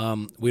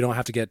 We don't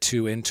have to get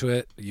too into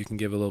it. You can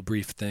give a little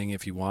brief thing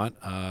if you want.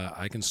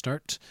 I can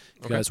start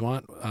if you guys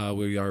want.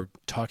 We are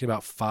talking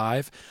about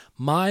 5.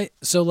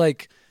 So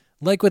like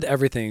with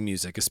everything in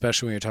music,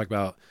 especially when you're talking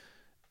about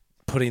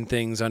putting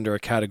things under a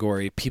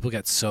category, people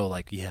get so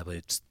like, yeah,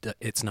 but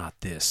it's not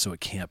this, so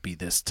it can't be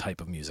this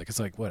type of music. It's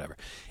like, whatever.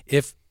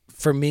 If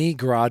for me,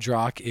 garage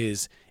rock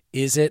is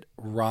it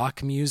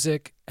rock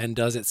music, and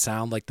does it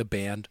sound like the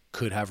band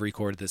could have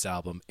recorded this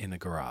album in a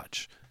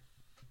garage?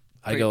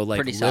 I go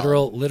like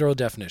literal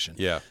definition.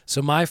 Yeah.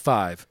 So my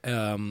 5,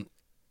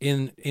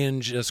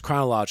 in just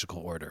chronological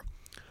order,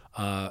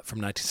 from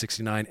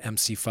 1969,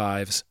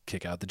 MC5's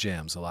 "Kick Out the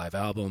Jams," a live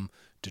album,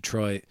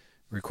 Detroit,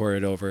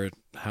 recorded over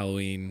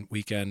Halloween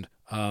weekend.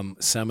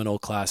 Seminal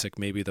classic,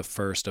 maybe the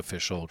first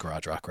official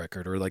garage rock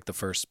record, or like the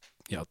first,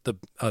 the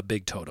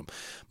big totem.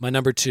 My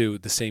number 2,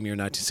 the same year,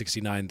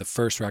 1969, the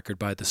first record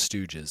by the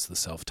Stooges, the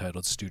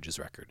self-titled Stooges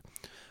record.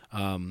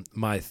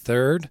 My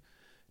 3rd,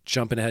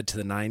 jumping ahead to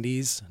the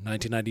 90s,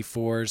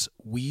 1994's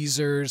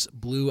Weezer's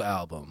Blue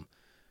Album.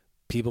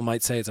 People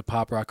might say it's a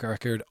pop rock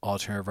record,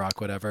 alternative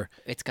rock, whatever.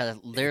 It's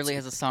literally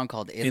has a song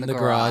called "In the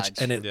Garage,"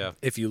 and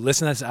if you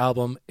listen to this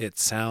album, it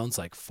sounds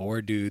like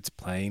 4 dudes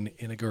playing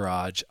in a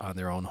garage on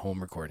their own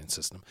home recording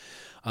system.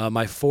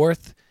 My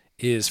 4th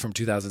is from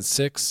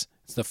 2006.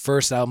 It's the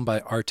first album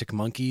by Arctic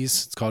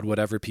Monkeys. It's called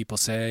 "Whatever People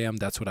Say I Am,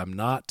 That's What I'm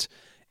Not."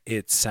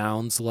 It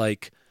sounds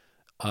like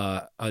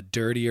a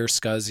dirtier,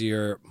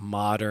 scuzzier,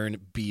 modern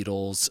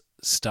Beatles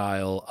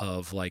style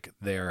of like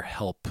their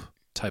Help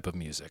type of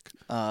music.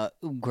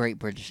 Great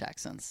British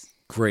accents.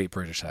 Great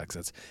British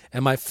accents.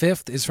 And my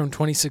 5th is from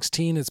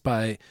 2016. It's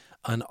by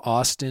an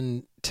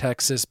Austin,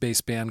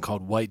 Texas-based band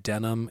called White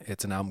Denim.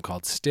 It's an album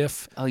called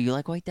Stiff. Oh, you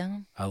like White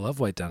Denim? I love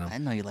White Denim. I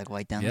know you like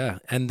White Denim. Yeah,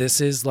 and this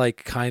is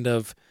like kind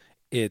of,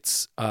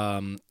 it's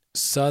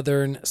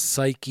Southern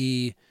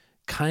psyche,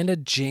 kind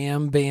of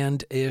jam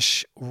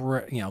band-ish,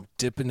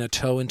 dipping a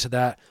toe into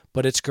that,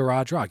 but it's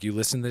garage rock. You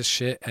listen to this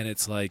shit and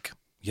it's like,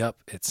 yep,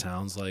 it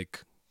sounds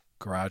like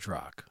garage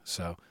rock.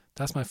 So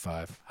that's my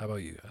 5. How about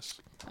you guys?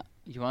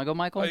 You want to go,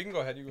 Michael? Oh, you can go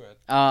ahead.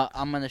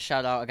 I'm going to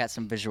shout out. I got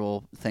some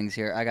visual things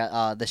here. I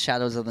got The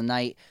Shadows of the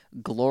Night,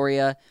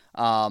 Gloria.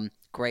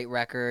 Great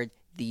record.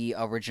 The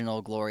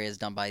original Gloria is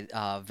done by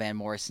Van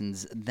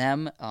Morrison's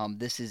Them.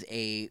 This is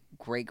a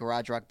great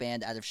garage rock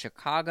band out of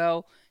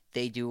Chicago.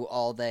 They do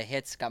all the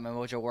hits, Got My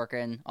Mojo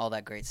Working, all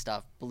that great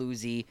stuff.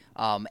 Bluesy,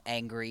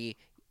 angry,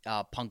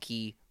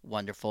 punky,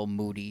 wonderful,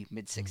 moody,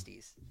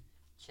 mid-60s.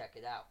 Check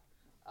it out.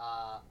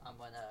 I'm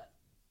going to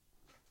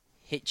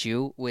hit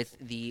you with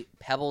the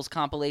Pebbles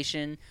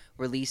compilation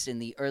released in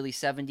the early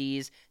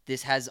 70s.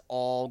 This has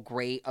all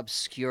great,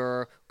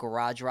 obscure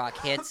garage rock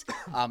hits.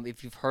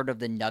 If you've heard of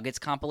the Nuggets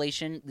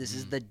compilation, this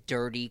is the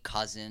dirty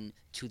cousin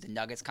to the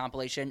Nuggets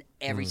compilation.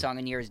 Every song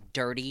in here is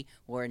dirty,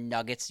 where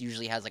Nuggets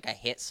usually has like a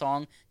hit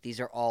song. These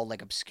are all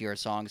like obscure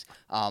songs,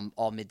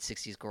 all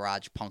mid-60s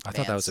garage punk bands.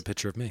 I thought that was a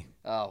picture of me.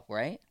 Oh,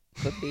 right?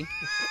 Could be.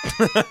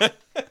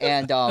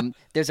 And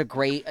there's a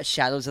great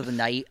Shadows of the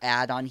Night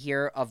ad on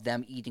here of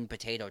them eating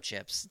potato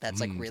chips.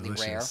 That's like really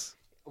delicious.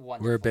 rare.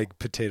 Wonderful. We're a big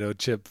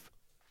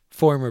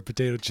former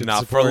potato chip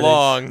Not for supporting-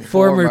 long.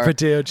 Former Former.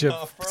 potato chip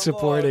Not for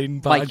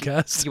supporting Mike,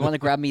 podcast. you want to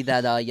grab me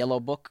that yellow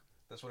book?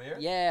 This one here?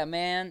 Yeah,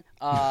 man.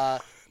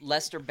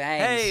 Lester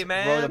Bangs Hey,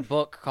 man. wrote a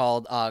book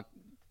called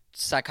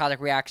Psychotic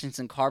Reactions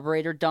and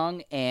Carburetor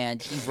Dung, and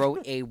he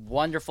wrote a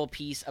wonderful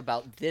piece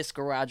about this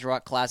garage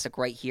rock classic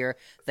right here,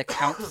 the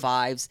Count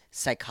Five's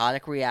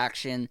Psychotic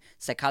Reaction.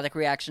 Psychotic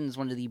Reaction is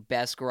one of the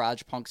best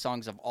garage punk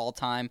songs of all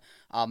time.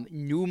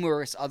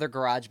 Numerous other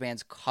garage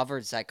bands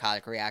covered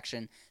Psychotic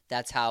Reaction.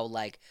 That's how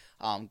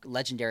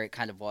legendary it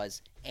kind of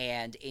was.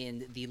 And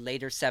in the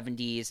later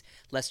 70s,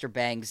 Lester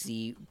Bangs,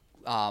 the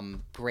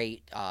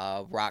great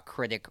rock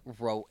critic,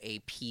 wrote a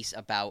piece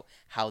about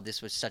how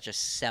this was such a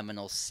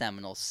seminal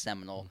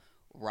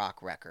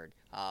rock record.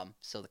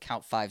 So the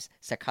Count Five's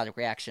Psychotic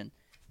Reaction.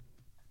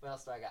 What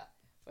else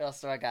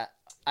do I got?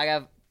 I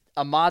have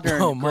a modern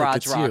Mike, garage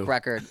it's rock you.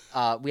 record.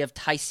 We have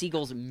Ty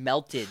Segall's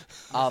Melted,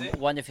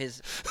 one of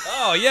his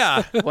Oh,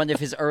 yeah.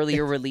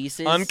 earlier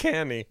releases.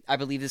 Uncanny. I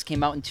believe this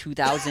came out in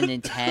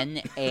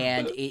 2010,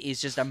 and it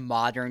is just a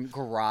modern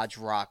garage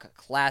rock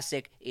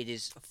classic. It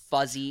is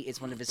fuzzy.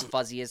 It's one of his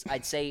fuzziest.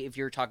 I'd say if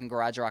you're talking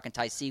garage rock and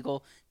Ty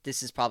Segall,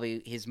 this is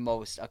probably his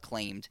most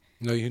acclaimed.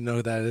 No, you know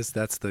who that is?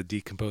 That's the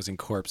decomposing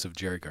corpse of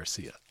Jerry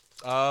Garcia.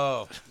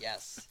 Oh,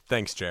 Yes.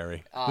 thanks,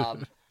 Jerry.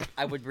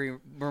 I would be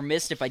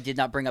remiss if I did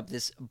not bring up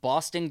this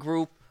Boston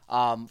group,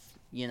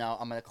 You know,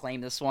 I'm going to claim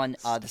this one.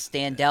 The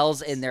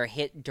Standells in their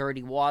hit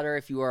Dirty Water.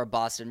 If you are a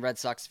Boston Red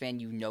Sox fan,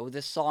 you know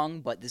this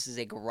song, but this is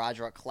a garage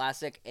rock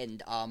classic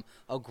and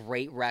a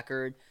great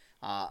record.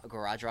 A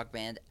garage rock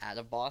band out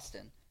of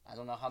Boston. I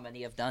don't know how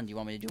many I've done. Do you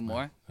want me to do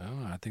more?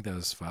 Oh, I think that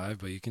was 5,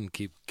 but you can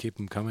keep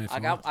them coming if I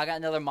you got want.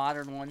 another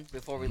modern one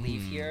before we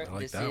leave here. I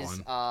like This that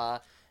is one.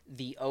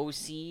 the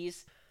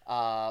OC's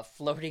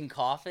Floating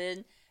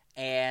Coffin,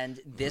 and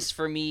this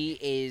for me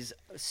is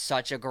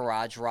such a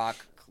garage rock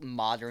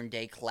modern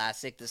day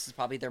classic. This is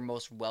probably their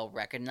most well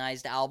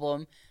recognized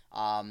album.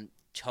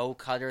 Toe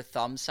Cutter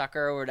Thumbsucker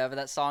or whatever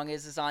that song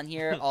is on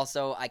here.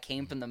 Also, I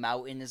Came from the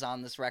Mountain is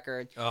on this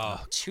record.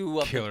 Oh, Two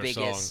of the killer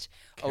biggest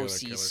song. OC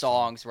Killer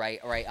songs right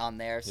on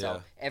there. So Yeah.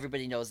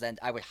 everybody knows that.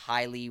 I would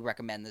highly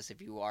recommend this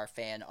if you are a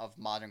fan of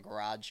modern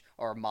garage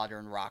or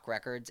modern rock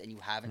records and you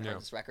haven't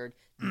heard this record.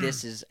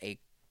 This is a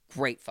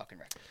great fucking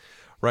record.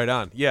 Right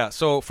on. Yeah.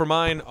 So for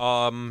mine,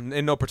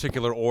 in no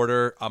particular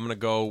order, I'm gonna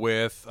go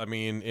with. I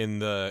mean, in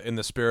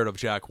the spirit of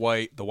Jack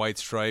White, the White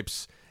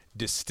Stripes,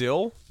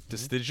 Distill.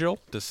 Still.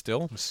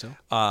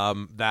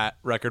 That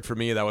record for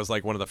me, that was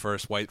like one of the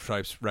first White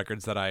Stripes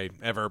records that I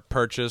ever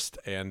purchased,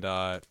 and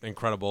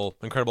incredible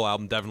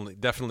album.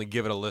 Definitely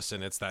give it a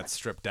listen. It's that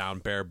stripped down,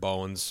 bare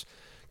bones,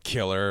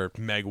 killer,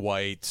 Meg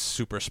White,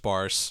 super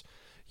sparse,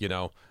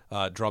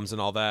 drums and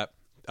all that.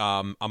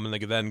 I'm gonna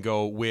then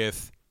go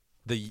with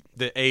the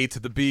A to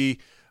the B.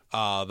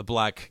 The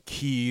Black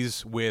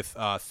Keys with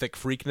Thick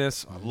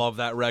Freakness. I love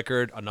that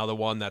record. Another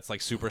one that's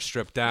like super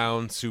stripped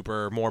down,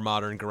 super more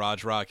modern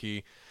garage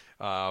rocky.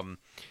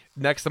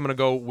 Next, I'm going to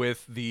go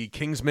with the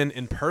Kingsmen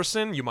in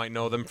Person. You might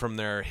know them from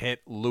their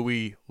hit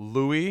Louie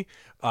Louie.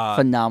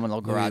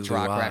 Phenomenal garage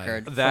rock Louie.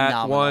 record. That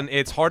Phenomenal. one,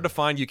 it's hard to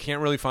find. You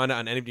can't really find it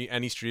on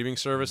any streaming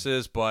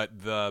services,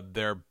 but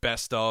their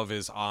best of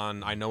is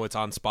on, I know it's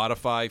on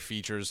Spotify,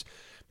 features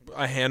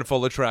a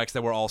handful of tracks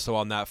that were also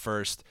on that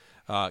first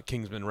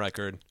Kingsman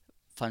record.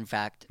 Fun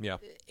fact. Yeah.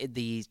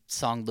 The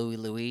song Louie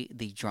Louie,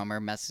 the drummer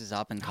messes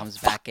up and comes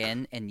back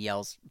in and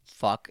yells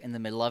fuck in the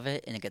middle of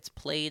it, and it gets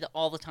played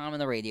all the time on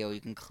the radio. You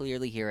can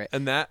clearly hear it.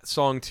 And that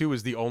song, too,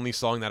 is the only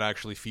song that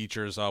actually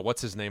features,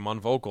 what's his name, on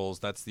vocals.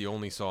 That's the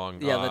only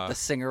song. Yeah, that the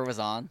singer was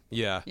on.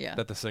 Yeah, Yeah.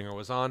 that the singer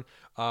was on.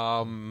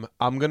 I'm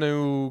going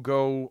to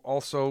go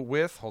also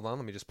with, hold on,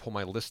 let me just pull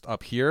my list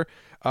up here.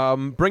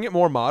 Bring it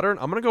more modern.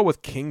 I'm going to go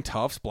with King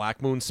Tuff's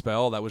Black Moon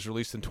Spell. That was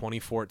released in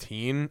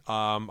 2014.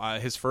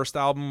 His first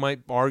album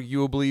might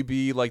arguably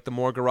be like the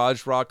more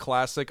garage rock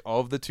classic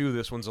of the two.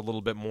 This one's a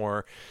little bit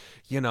more,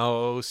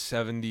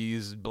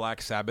 70s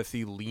Black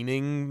Sabbath-y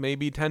leaning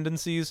maybe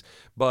tendencies.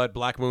 But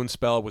Black Moon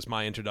Spell was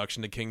my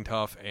introduction to King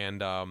Tuff,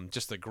 and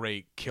just a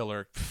great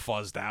killer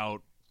fuzzed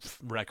out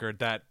record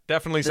that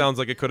definitely sounds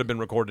like it could have been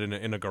recorded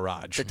in a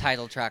garage. The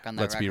title track on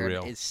that Let's be record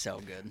real. is so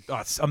good. Oh,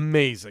 it's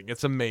amazing.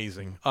 It's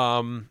amazing.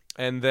 And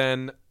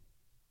then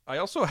I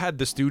also had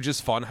the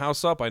Stooges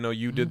Funhouse up. I know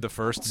you did the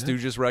first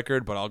Stooges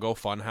record, but I'll go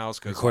Funhouse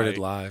because Recorded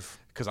live.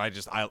 Because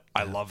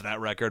I love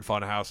that record.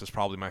 Funhouse is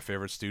probably my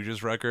favorite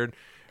Stooges record,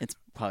 It's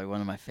probably one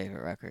of my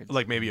favorite records.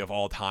 like maybe of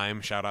all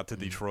time. Shout out to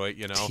Detroit,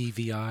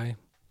 TVI,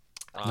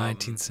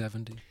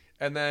 1970.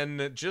 And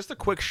then just a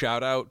quick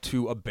shout out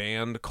to a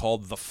band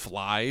called The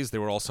Flies. They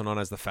were also known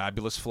as the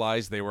Fabulous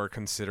Flies. They were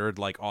considered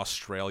like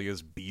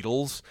Australia's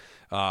Beatles.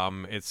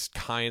 It's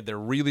kind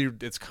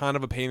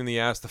of a pain in the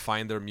ass to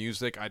find their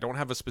music. I don't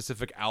have a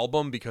specific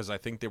album because I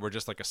think they were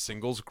just like a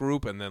singles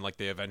group and then like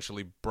they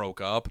eventually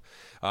broke up.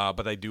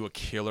 But they do a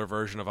killer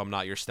version of I'm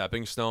Not Your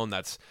Stepping Stone.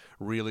 That's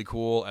really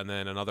cool. And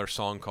then another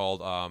song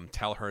called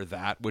Tell Her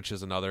That, which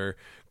is another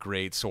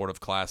great sort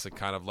of classic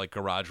kind of like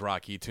garage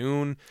rocky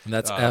tune. And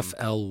that's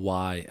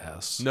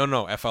FLYS.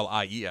 No,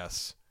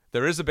 FLIES.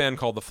 There is a band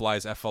called The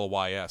Flies,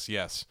 FLYS,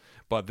 yes.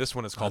 But this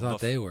one is I called thought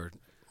they were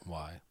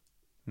Y.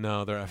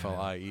 No, they're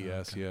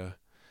FLIES, yeah.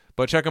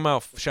 But check them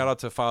out. Shout out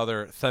to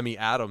Father Themi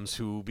Adams,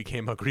 who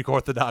became a Greek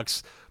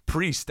Orthodox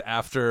priest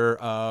after,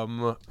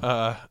 and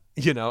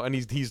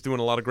he's doing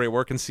a lot of great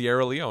work in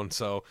Sierra Leone.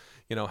 So,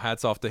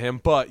 hats off to him.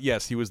 But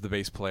yes, he was the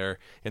bass player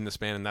in this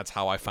band, and that's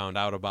how I found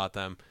out about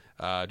them.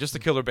 Just a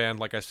killer band,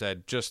 like I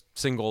said, just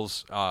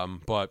singles.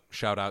 But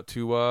shout out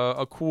to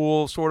a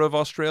cool sort of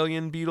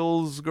Australian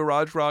Beatles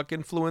garage rock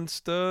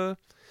influenced band.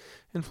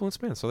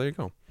 So there you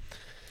go.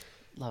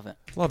 Love it.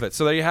 Love it.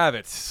 So there you have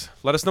it.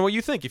 Let us know what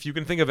you think. If you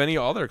can think of any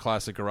other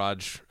classic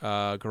garage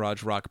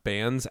rock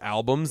bands,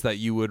 albums that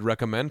you would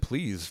recommend,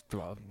 please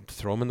throw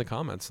them in the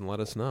comments and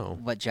let us know.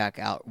 What Jack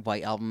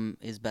White album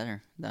is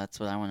better? That's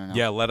what I want to know.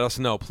 Yeah, let us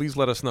know. Please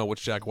let us know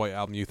which Jack White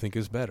album you think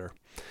is better.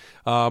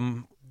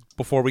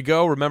 Before we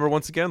go, remember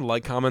once again,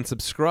 like, comment,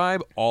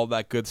 subscribe, all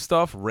that good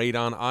stuff. Rate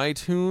on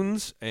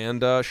iTunes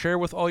and share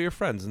with all your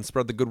friends and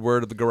spread the good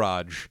word of the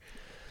garage.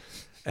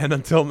 And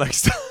until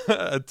next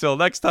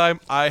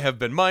time, I have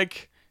been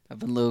Mike. I've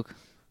been Luke.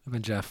 I've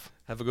been Jeff.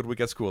 Have a good week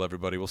at school,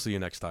 everybody. We'll see you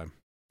next time.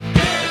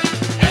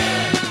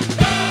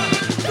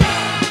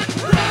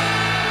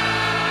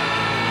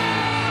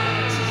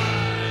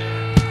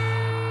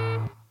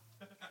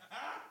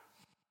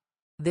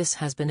 This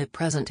has been a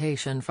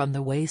presentation from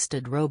the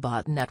Wasted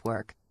Robot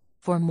Network.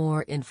 For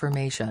more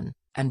information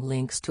and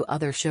links to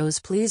other shows,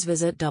 please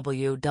visit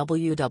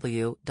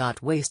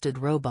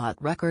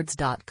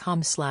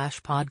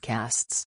www.wastedrobotrecords.com/podcasts.